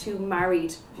applies to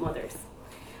married mothers.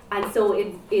 And so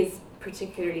it is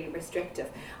particularly restrictive.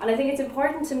 And I think it's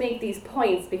important to make these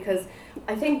points because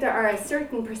I think there are a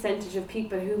certain percentage of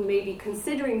people who may be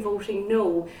considering voting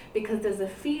no because there's a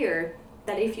fear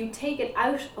that if you take it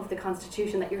out of the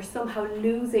Constitution that you're somehow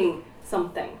losing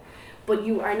something. But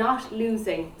you are not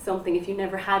losing something if you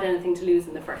never had anything to lose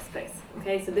in the first place.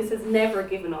 Okay, so this has never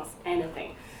given us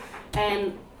anything.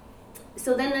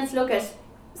 So then let's look at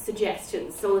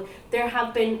suggestions. So there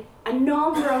have been a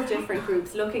number of different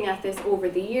groups looking at this over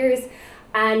the years,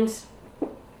 and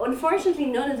unfortunately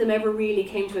none of them ever really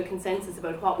came to a consensus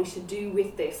about what we should do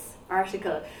with this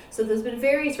article. So there's been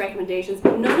various recommendations,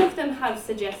 but none of them have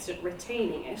suggested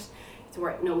retaining it. It's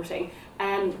worth noting.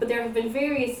 But there have been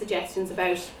various suggestions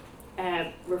about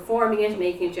reforming it,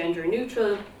 making it gender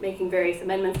neutral, making various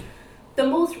amendments. The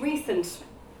most recent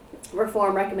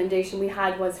reform recommendation we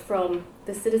had was from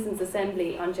the Citizens'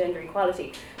 Assembly on Gender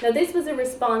Equality. Now this was a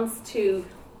response to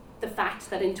the fact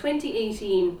that in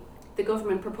 2018 the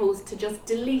government proposed to just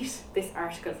delete this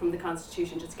article from the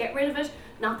Constitution, just get rid of it,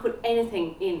 not put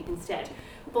anything in instead.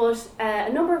 But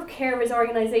a number of carers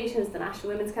organisations, the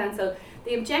National Women's Council,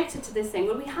 they objected to this saying,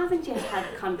 well, we haven't yet had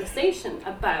a conversation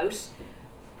about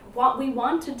what we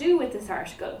want to do with this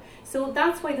article. So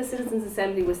that's why the Citizens'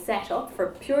 Assembly was set up,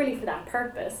 purely for that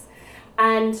purpose.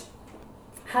 And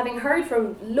having heard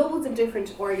from loads of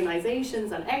different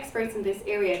organisations and experts in this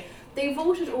area, they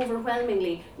voted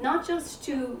overwhelmingly not just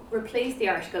to replace the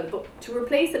article, but to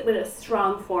replace it with a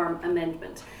strong form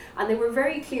amendment. And they were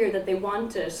very clear that they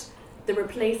wanted the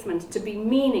replacement to be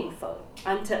meaningful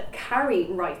and to carry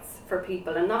rights for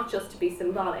people and not just to be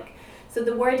symbolic. So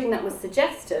the wording that was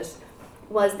suggested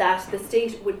was that the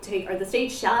state would take, or the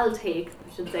state shall take,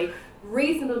 I should say,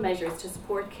 reasonable measures to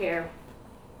support care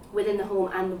within the home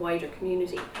and the wider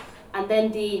community. And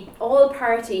then the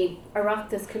all-party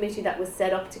Oireachtas committee that was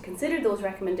set up to consider those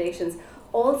recommendations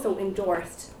also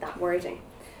endorsed that wording.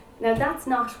 Now that's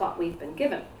not what we've been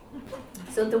given.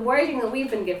 So the wording that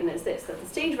we've been given is this, that the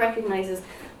state recognises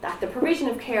that the provision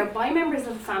of care by members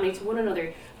of the family to one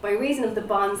another by reason of the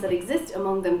bonds that exist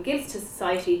among them gives to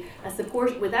society a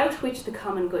support without which the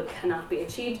common good cannot be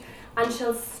achieved, and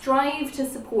shall strive to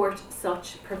support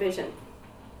such provision.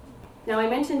 Now I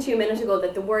mentioned to you a minute ago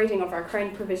that the wording of our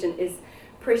current provision is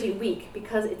pretty weak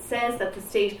because it says that the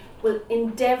state will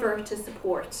endeavour to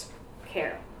support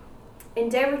care.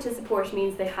 Endeavour to support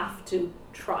means they have to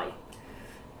try.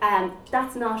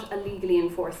 That's not a legally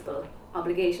enforceable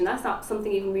obligation. That's not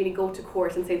something you can really go to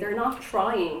court and say they're not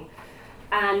trying.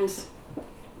 And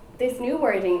this new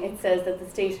wording, it says that the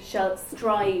state shall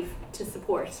strive to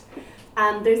support.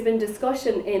 And there's been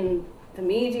discussion in the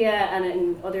media and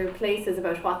in other places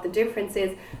about what the difference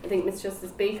is. I think Ms.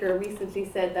 Justice Baker recently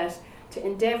said that to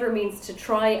endeavour means to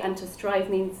try and to strive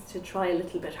means to try a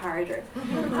little bit harder.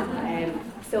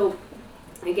 So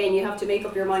again, you have to make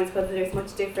up your minds whether there's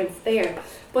much difference there.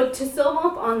 But to sum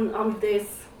up on this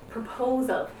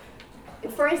proposal,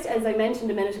 first, as I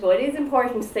mentioned a minute ago, it is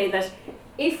important to say that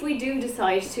if we do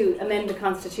decide to amend the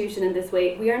Constitution in this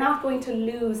way, we are not going to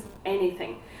lose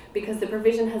anything because the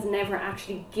provision has never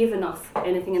actually given us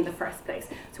anything in the first place.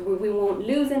 So we won't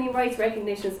lose any rights,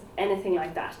 recognitions, anything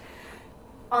like that.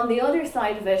 On the other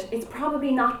side of it, it's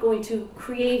probably not going to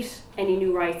create any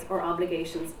new rights or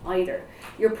obligations either.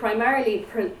 You're primarily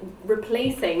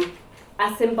replacing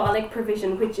a symbolic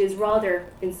provision which is rather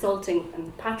insulting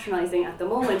and patronising at the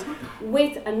moment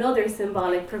with another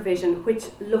symbolic provision which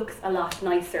looks a lot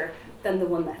nicer than the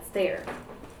one that's there.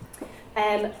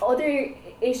 Other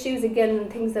issues, again,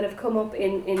 things that have come up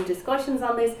in discussions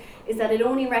on this, is that it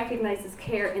only recognises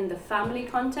care in the family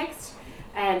context.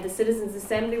 The Citizens'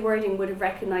 Assembly wording would have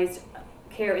recognised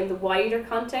care in the wider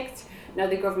context. Now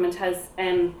the government has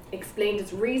explained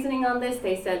its reasoning on this.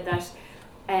 They said that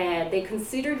they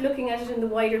considered looking at it in the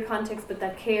wider context, but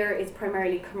that care is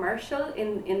primarily commercial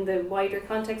in the wider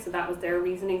context, so that was their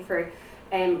reasoning for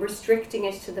restricting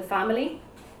it to the family.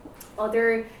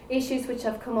 Other issues which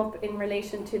have come up in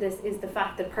relation to this is the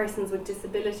fact that persons with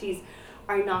disabilities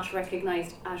are not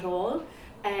recognised at all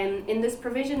in this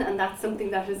provision, and that's something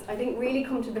that has, I think, really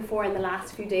come to the fore in the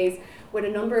last few days, with a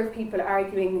number of people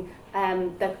arguing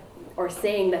that, or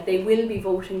saying that they will be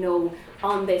voting no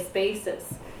on this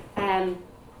basis. And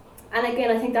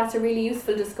again, I think that's a really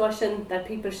useful discussion that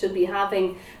people should be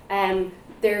having.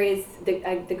 There is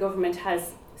the government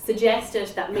has suggested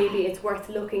that maybe it's worth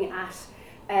looking at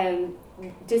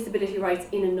disability rights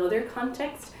in another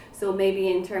context. So maybe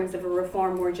in terms of a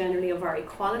reform more generally of our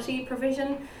equality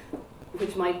provision,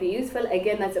 which might be useful.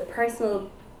 Again, that's a personal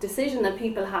decision that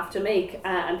people have to make,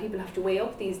 and people have to weigh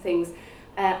up these things.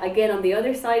 Again, on the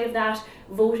other side of that,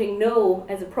 voting no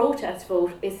as a protest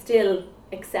vote is still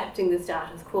accepting the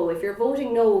status quo. If you're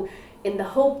voting no in the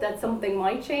hope that something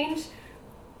might change,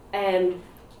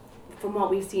 from what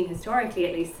we've seen historically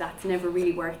at least, that's never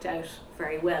really worked out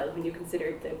very well when you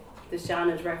consider the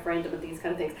Seanad referendum and these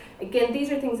kind of things. Again, these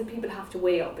are things that people have to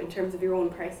weigh up in terms of your own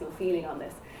personal feeling on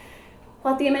this.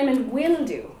 What the amendment will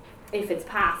do, if it's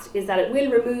passed, is that it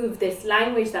will remove this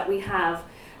language that we have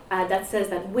that says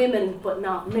that women, but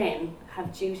not men,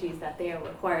 have duties that they are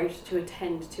required to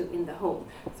attend to in the home.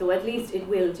 So at least it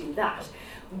will do that.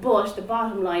 But the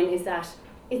bottom line is that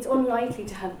it's unlikely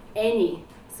to have any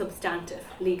substantive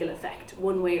legal effect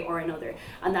one way or another,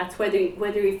 and that's whether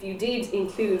if you did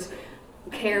include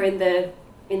care in the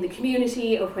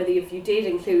community, or whether if you did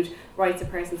include rights of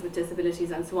persons with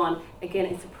disabilities and so on. Again,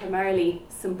 it's a primarily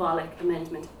symbolic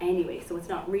amendment anyway, so it's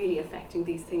not really affecting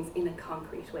these things in a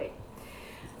concrete way.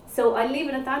 So I'll leave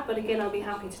it at that, but again, I'll be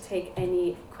happy to take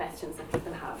any questions that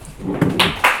people have.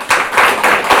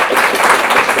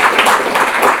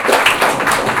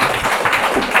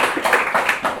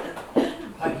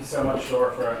 Thank you so much,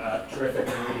 Laura, for a terrific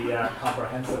and really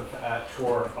comprehensive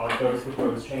tour of those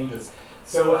proposed changes.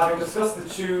 So having discussed the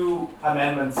two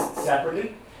amendments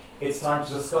separately, it's time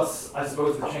to discuss, I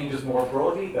suppose, the changes more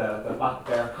broadly, the fact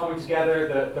that they're coming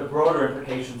together, the broader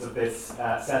implications of this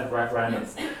set of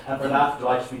referendums. And for that, I'm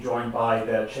delighted to be joined by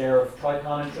the chair of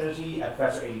TriCON in Trinity,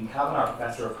 Professor Aileen Kavanagh,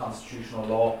 Professor of Constitutional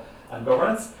Law and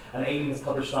Governance. And Aileen has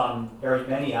published on very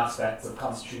many aspects of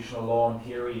constitutional law and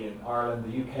theory in Ireland,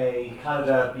 the UK,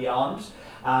 Canada, beyond,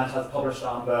 and has published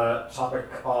on the topic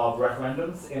of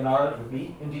referendums in Ireland with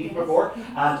me, indeed, before.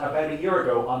 And about a year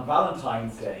ago, on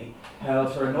Valentine's Day,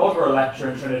 held her inaugural lecture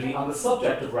in Trinity on the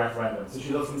subject of referendums. So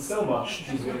she loves them so much,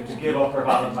 she's willing to give up her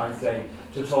Valentine's Day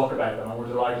to talk about them, and we're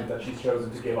delighted that she's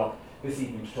chosen to give up this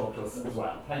evening to talk to us as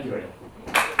well. Thank you, Aileen.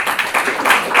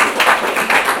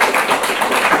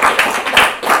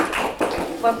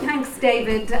 Well, thanks,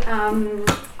 David,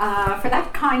 for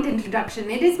that kind introduction.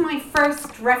 It is my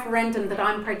first referendum that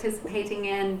I'm participating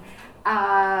in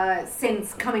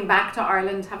since coming back to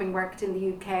Ireland, having worked in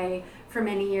the UK for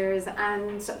many years,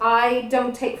 and I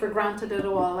don't take for granted at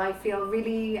all. I feel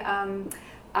really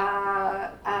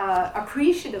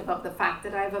appreciative of the fact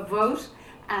that I have a vote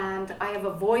and I have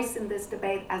a voice in this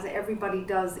debate, as everybody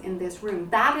does in this room.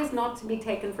 That is not to be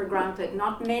taken for granted.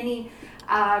 Not many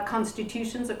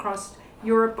constitutions across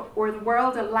Europe or the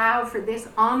world allow for this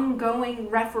ongoing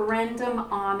referendum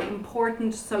on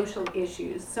important social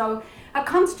issues. So a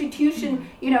constitution,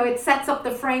 it sets up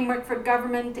the framework for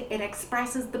government, it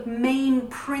expresses the main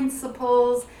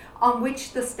principles on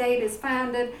which the state is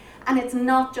founded, and it's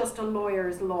not just a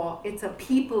lawyer's law, it's a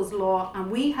people's law,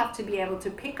 and we have to be able to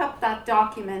pick up that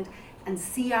document and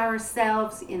see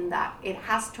ourselves in that. It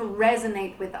has to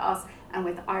resonate with us and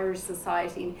with Irish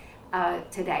society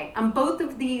today. And both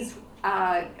of these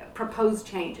proposed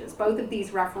changes, both of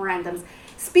these referendums,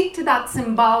 speak to that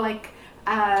symbolic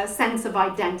sense of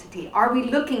identity. Are we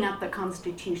looking at the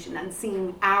Constitution and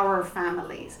seeing our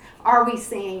families? Are we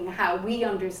seeing how we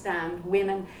understand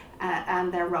women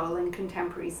and their role in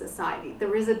contemporary society?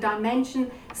 There is a dimension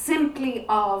simply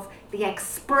of the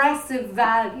expressive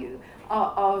value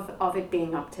of it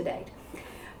being up to date.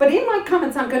 But in my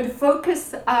comments, I'm going to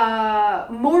focus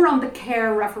more on the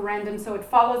care referendum, so it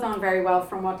follows on very well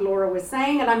from what Laura was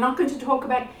saying. And I'm not going to talk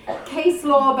about case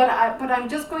law, but I'm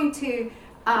just going to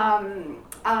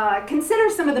consider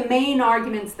some of the main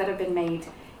arguments that have been made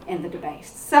in the debate.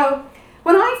 So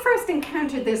when I first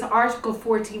encountered this Article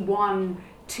 41,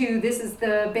 this is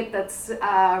the bit that's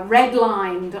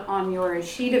redlined on your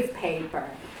sheet of paper,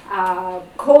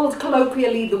 called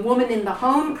colloquially the woman in the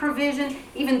home provision,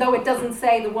 even though it doesn't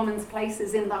say the woman's place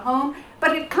is in the home,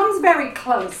 but it comes very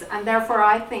close, and therefore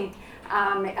I think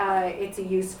it's a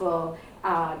useful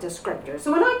descriptor.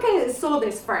 So when I saw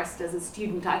this first as a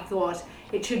student, I thought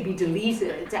it should be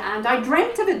deleted, and I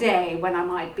dreamt of a day when I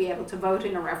might be able to vote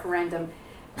in a referendum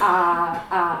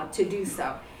to do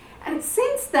so. And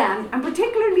since then, and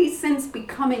particularly since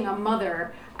becoming a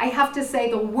mother, I have to say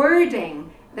the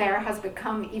wording there has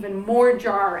become even more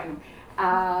jarring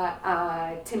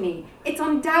to me. It's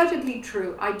undoubtedly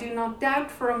true. I do not doubt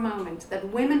for a moment that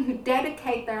women who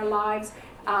dedicate their lives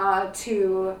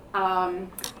to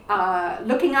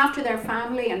looking after their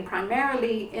family and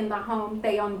primarily in the home,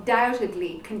 they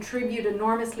undoubtedly contribute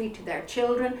enormously to their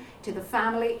children, to the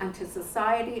family, and to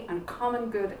society and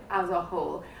common good as a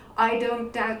whole. I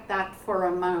don't doubt that for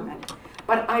a moment.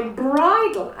 But I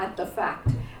bridle at the fact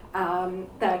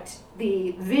that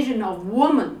the vision of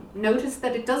woman, notice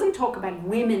that it doesn't talk about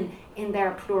women in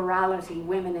their plurality,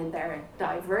 women in their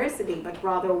diversity, but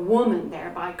rather woman,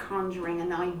 thereby conjuring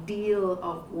an ideal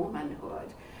of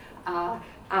womanhood.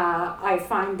 I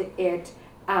find it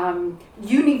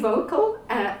univocal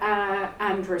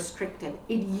and restricted.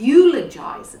 It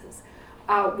eulogizes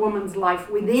a woman's life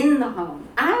within the home,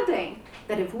 adding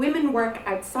that if women work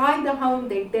outside the home,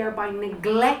 they thereby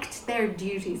neglect their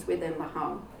duties within the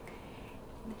home.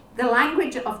 The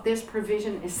language of this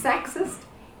provision is sexist,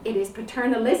 it is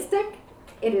paternalistic,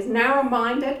 it is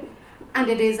narrow-minded, and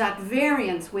it is at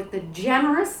variance with the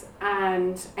generous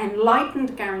and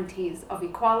enlightened guarantees of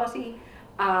equality,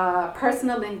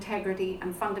 personal integrity,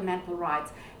 and fundamental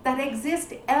rights that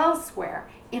exist elsewhere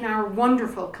in our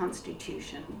wonderful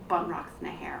constitution, Bunreacht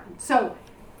na hÉireann. So,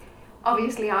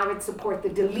 obviously, I would support the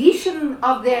deletion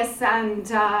of this and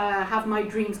have my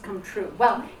dreams come true.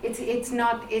 Well, it's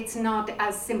not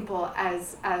as simple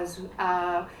as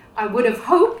I would have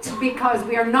hoped, because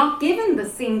we are not given the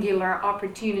singular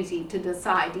opportunity to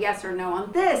decide yes or no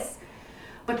on this,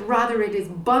 but rather it is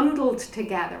bundled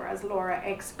together, as Laura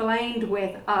explained,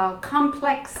 with a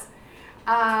complex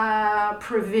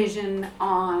provision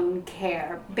on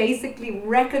care, basically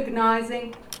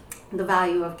recognizing the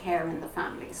value of care in the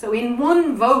family. So in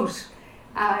one vote,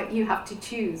 you have to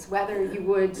choose whether you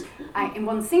would, in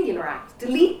one singular act,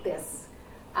 delete this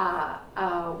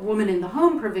woman in the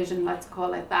home provision, let's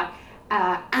call it that,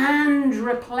 and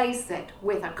replace it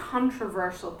with a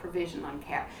controversial provision on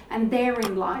care. And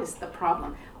therein lies the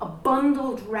problem. A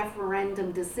bundled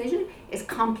referendum decision is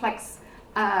complex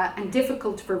and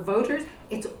difficult for voters.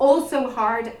 It's also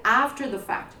hard after the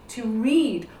fact to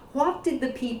read what did the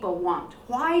people want?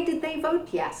 Why did they vote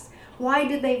yes? Why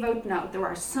did they vote no? There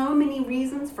are so many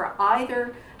reasons for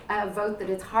either vote that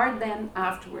it's hard then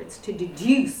afterwards to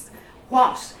deduce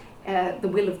what the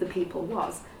will of the people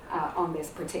was on this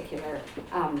particular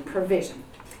provision.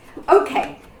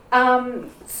 Okay,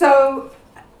 so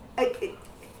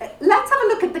let's have a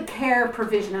look at the care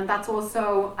provision, and that's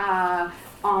also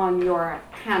on your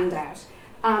handout.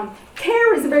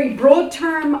 Care is a very broad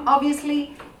term,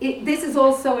 obviously. This is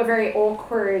also a very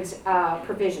awkward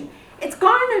provision. It's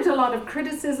garnered a lot of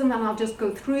criticism, and I'll just go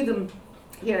through them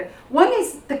here. One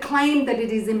is the claim that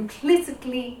it is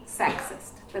implicitly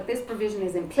sexist, that this provision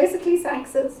is implicitly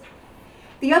sexist.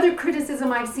 The other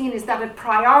criticism I've seen is that it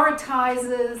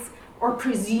prioritizes or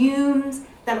presumes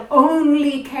that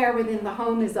only care within the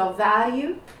home is of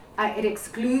value. It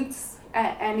excludes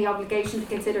any obligation to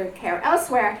consider care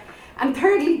elsewhere. And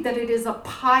thirdly, that it is a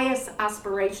pious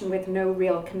aspiration with no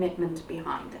real commitment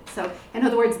behind it. So, in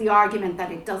other words, the argument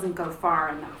that it doesn't go far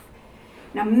enough.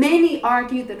 Now, many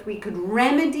argue that we could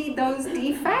remedy those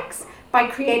defects by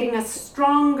creating a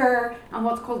stronger and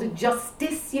what's called a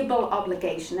justiciable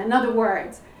obligation. In other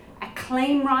words, a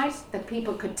claim right that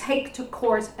people could take to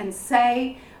court and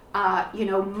say,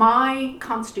 my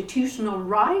constitutional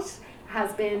right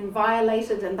has been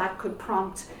violated, and that could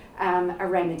prompt a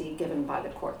remedy given by the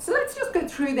court. So let's just go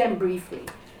through them briefly.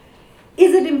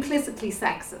 Is it implicitly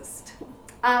sexist?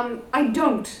 I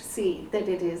don't see that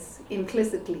it is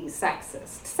implicitly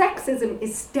sexist. Sexism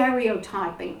is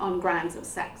stereotyping on grounds of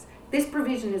sex. This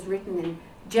provision is written in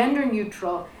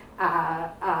gender-neutral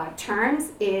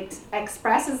terms. It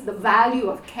expresses the value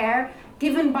of care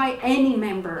given by any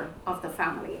member of the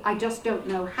family. I just don't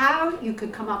know how you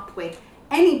could come up with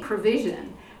any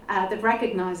provision that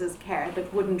recognizes care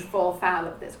that wouldn't fall foul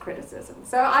of this criticism.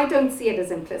 So I don't see it as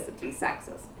implicitly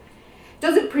sexist.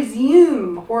 Does it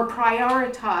presume or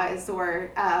prioritize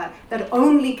or that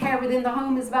only care within the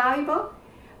home is valuable?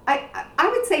 I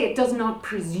would say it does not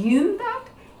presume that.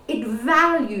 It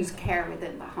values care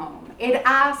within the home. It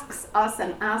asks us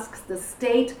and asks the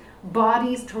state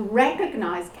bodies to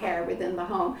recognize care within the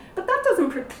home, but that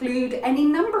doesn't preclude any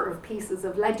number of pieces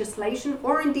of legislation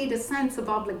or indeed a sense of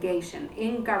obligation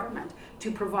in government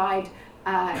to provide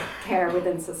care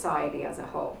within society as a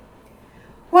whole.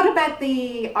 What about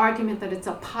the argument that it's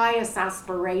a pious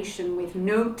aspiration with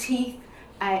no teeth,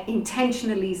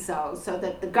 intentionally so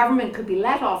that the government could be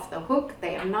let off the hook?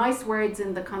 They have nice words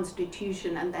in the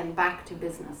Constitution and then back to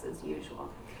business as usual.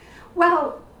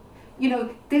 Well,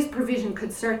 this provision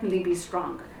could certainly be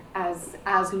stronger.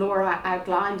 As Laura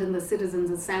outlined in the Citizens'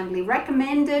 Assembly,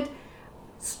 recommended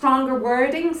stronger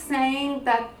wording saying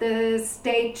that the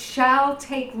state shall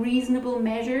take reasonable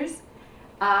measures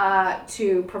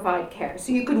to provide care.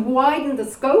 So you could widen the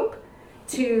scope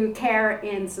to care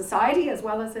in society as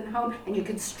well as in home, and you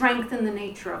could strengthen the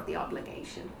nature of the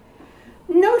obligation.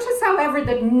 Notice, however,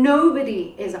 that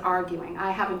nobody is arguing.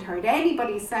 I haven't heard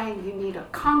anybody saying you need a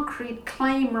concrete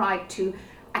claim right to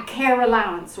a care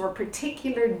allowance or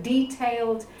particular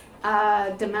detailed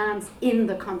demands in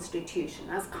the Constitution.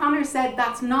 As Conor said,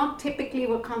 that's not typically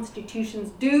what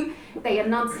constitutions do. They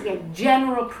enunciate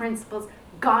general principles,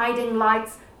 guiding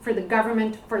lights for the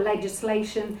government, for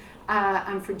legislation,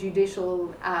 and for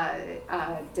judicial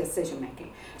decision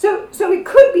making. So it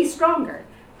could be stronger.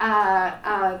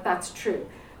 That's true.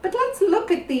 But let's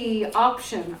look at the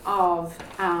option of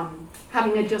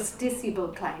having a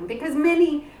justiciable claim, because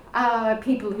many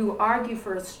people who argue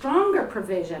for a stronger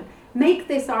provision make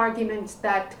this argument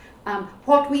that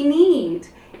what we need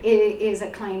is a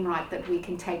claim right that we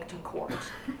can take to court.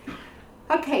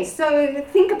 Okay, so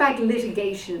think about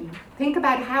litigation. Think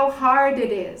about how hard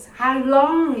it is, how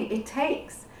long it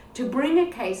takes to bring a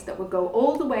case that will go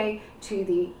all the way to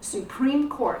the Supreme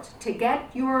Court to get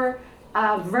your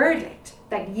verdict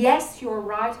that yes, your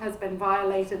right has been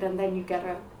violated, and then you get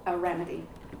a remedy.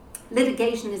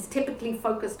 Litigation is typically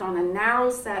focused on a narrow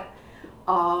set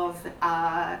of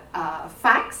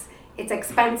facts. It's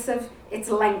expensive, it's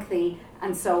lengthy,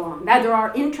 and so on. Now, there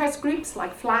are interest groups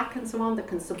like FLAC and so on that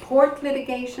can support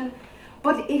litigation,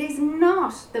 but it is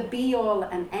not the be-all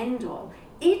and end-all.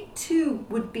 It too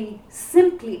would be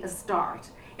simply a start.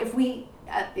 If we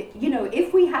had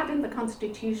in the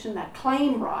Constitution a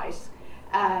claim right,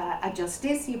 a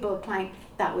justiciable claim,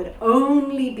 that would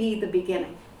only be the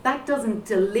beginning. That doesn't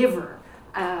deliver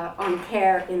on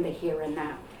care in the here and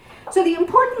now. So the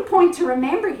important point to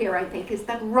remember here, I think, is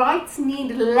that rights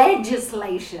need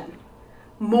legislation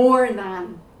more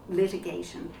than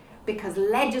litigation, because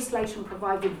legislation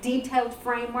provides a detailed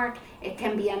framework. It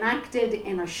can be enacted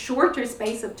in a shorter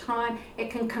space of time. It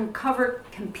can cover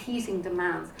competing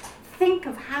demands. Think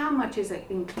of how much is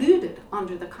included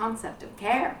under the concept of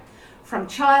care, from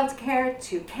childcare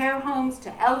to care homes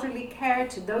to elderly care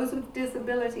to those with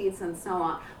disabilities and so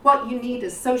on. What you need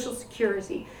is social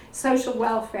security, social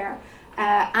welfare,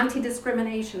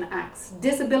 anti-discrimination acts,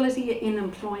 disability in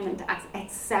employment acts,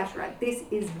 etc. This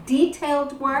is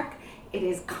detailed work. It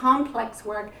is complex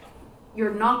work.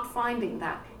 You're not finding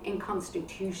that in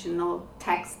constitutional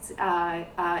texts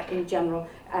in general,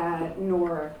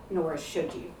 nor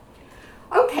should you.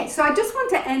 Okay, so I just want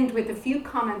to end with a few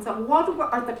comments on what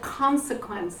are the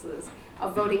consequences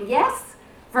of voting yes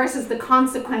versus the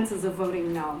consequences of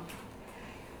voting no.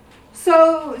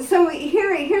 So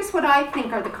here's what I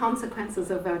think are the consequences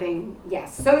of voting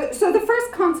yes. So the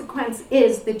first consequence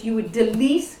is that you would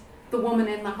delete the woman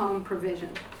in the home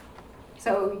provision.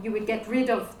 So you would get rid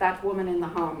of that woman in the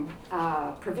home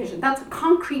provision. That's a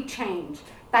concrete change.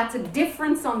 That's a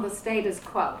difference on the status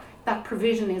quo. That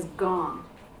provision is gone.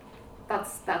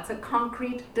 That's a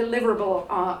concrete deliverable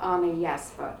on a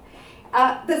yes vote.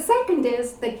 The second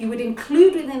is that you would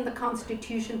include within the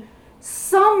Constitution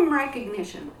some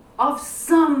recognition of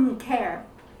some care.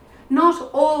 Not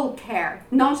all care,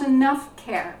 not enough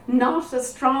care, not a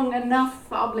strong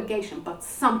enough obligation, but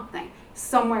something,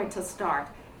 somewhere to start.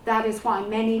 That is why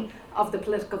many of the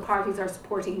political parties are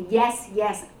supporting yes,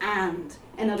 yes, and.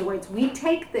 In other words, we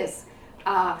take this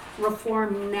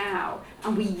reform now,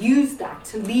 and we use that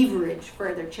to leverage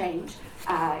further change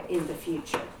in the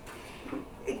future.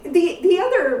 The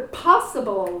other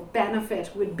possible benefit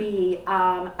would be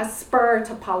a spur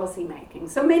to policy making.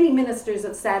 So many ministers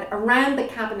have said around the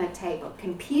cabinet table,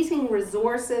 competing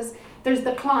resources, there's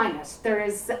the climate, there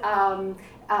is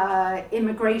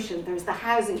immigration, there's the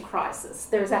housing crisis,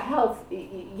 there's a health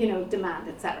demand,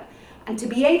 etc. And to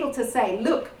be able to say,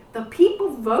 look, the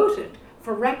people voted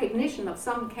for recognition of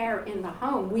some care in the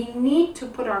home. We need to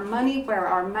put our money where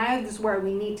our mouths were.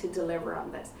 We need to deliver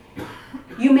on this.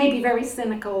 You may be very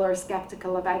cynical or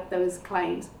skeptical about those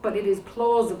claims, but it is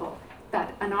plausible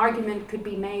that an argument could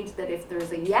be made that if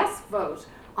there's a yes vote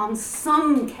on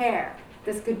some care,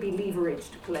 this could be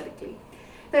leveraged politically.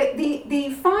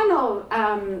 The final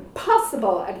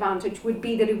possible advantage would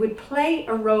be that it would play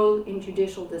a role in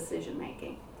judicial decision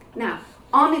making. Now,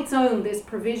 on its own, this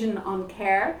provision on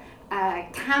care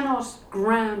cannot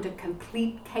ground a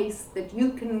complete case that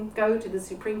you can go to the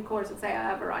Supreme Court and say, I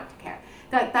have a right to care.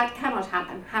 That cannot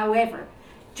happen. However,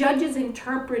 judges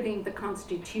interpreting the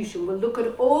Constitution will look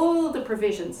at all the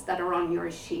provisions that are on your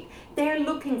sheet. They're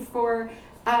looking for,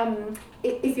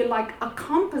 if you like, a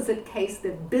composite case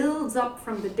that builds up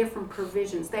from the different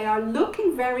provisions. They are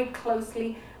looking very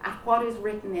closely at what is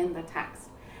written in the text.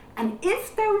 And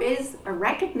if there is a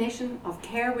recognition of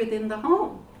care within the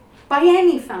home, by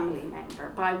any family member,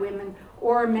 by women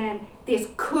or men, this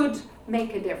could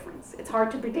make a difference. It's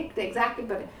hard to predict exactly,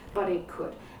 but it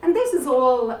could. And this is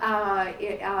all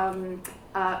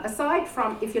aside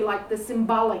from, if you like, the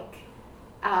symbolic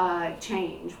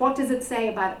change. What does it say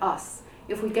about us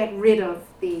if we get rid of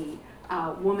the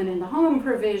woman in the home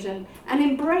provision and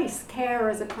embrace care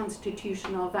as a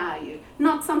constitutional value?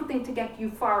 Not something to get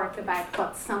euphoric about,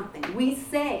 but something. We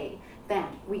say then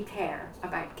we care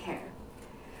about care.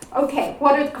 Okay,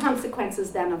 what are the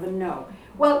consequences then of a no?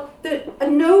 Well, a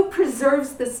no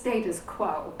preserves the status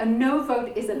quo. A no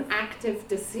vote is an active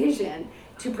decision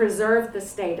to preserve the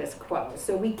status quo.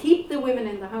 So we keep the women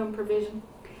in the home provision.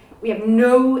 We have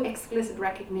no explicit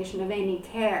recognition of any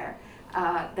care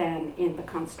then in the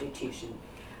Constitution.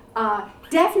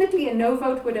 Definitely a no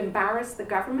vote would embarrass the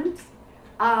government.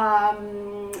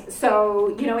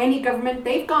 So, any government,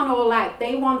 they've gone all out.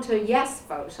 They want a yes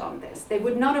vote on this. They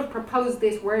would not have proposed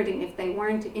this wording if they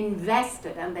weren't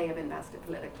invested, and they have invested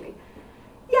politically.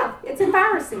 Yeah, it's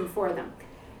embarrassing for them.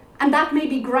 And that may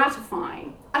be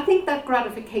gratifying. I think that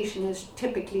gratification is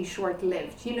typically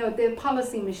short-lived. The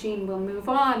policy machine will move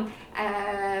on,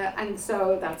 and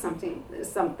so that's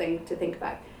something to think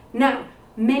about. Now,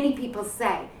 many people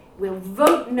say, we'll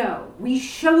vote no. We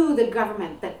show the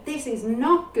government that this is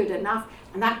not good enough,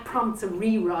 and that prompts a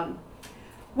rerun.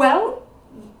 Well,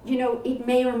 it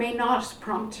may or may not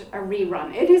prompt a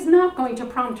rerun. It is not going to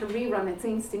prompt a rerun, it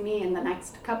seems to me, in the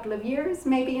next couple of years,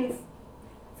 maybe in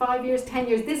 5 years, 10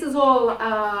 years. This is all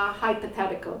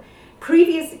hypothetical.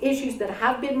 Previous issues that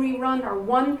have been rerun are,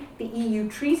 one, the EU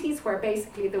treaties, where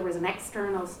basically there was an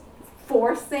external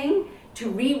forcing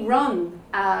to rerun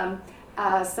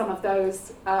some of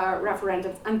those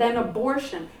referendums, and then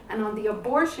abortion. And on the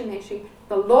abortion issue,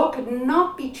 the law could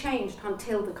not be changed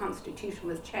until the Constitution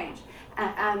was changed.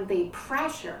 And the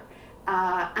pressure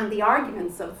and the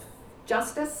arguments of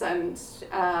justice and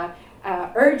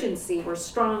urgency were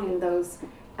strong in those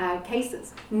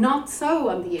cases. Not so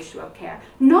on the issue of care.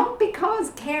 Not because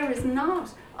care is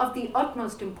not of the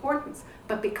utmost importance,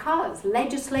 but because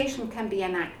legislation can be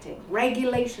enacted,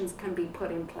 regulations can be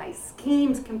put in place,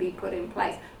 schemes can be put in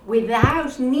place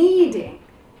without needing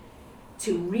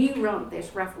to rerun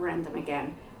this referendum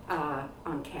again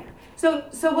on care. So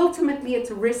ultimately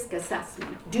it's a risk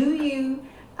assessment. Do you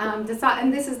decide,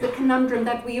 and this is the conundrum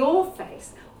that we all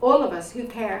face, all of us who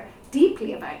care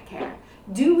deeply about care,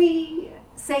 do we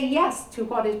say yes to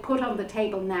what is put on the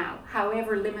table now,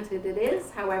 however limited it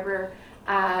is, however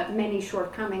many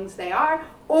shortcomings they are,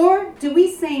 or do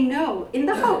we say no in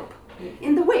the hope,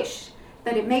 in the wish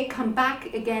that it may come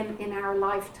back again in our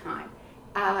lifetime?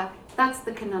 That's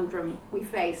the conundrum we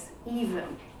face,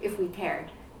 even if we care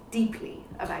deeply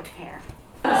about care.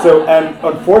 So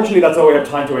unfortunately, that's all we have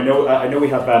time to. I know we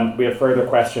have further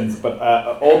questions, but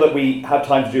all that we had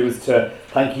time to do is to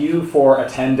thank you for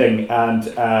attending,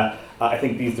 and I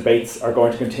think these debates are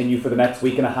going to continue for the next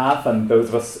week and a half, and those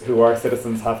of us who are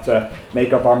citizens have to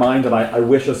make up our mind, and I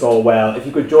wish us all well. If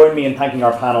you could join me in thanking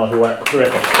our panel, who are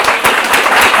terrific.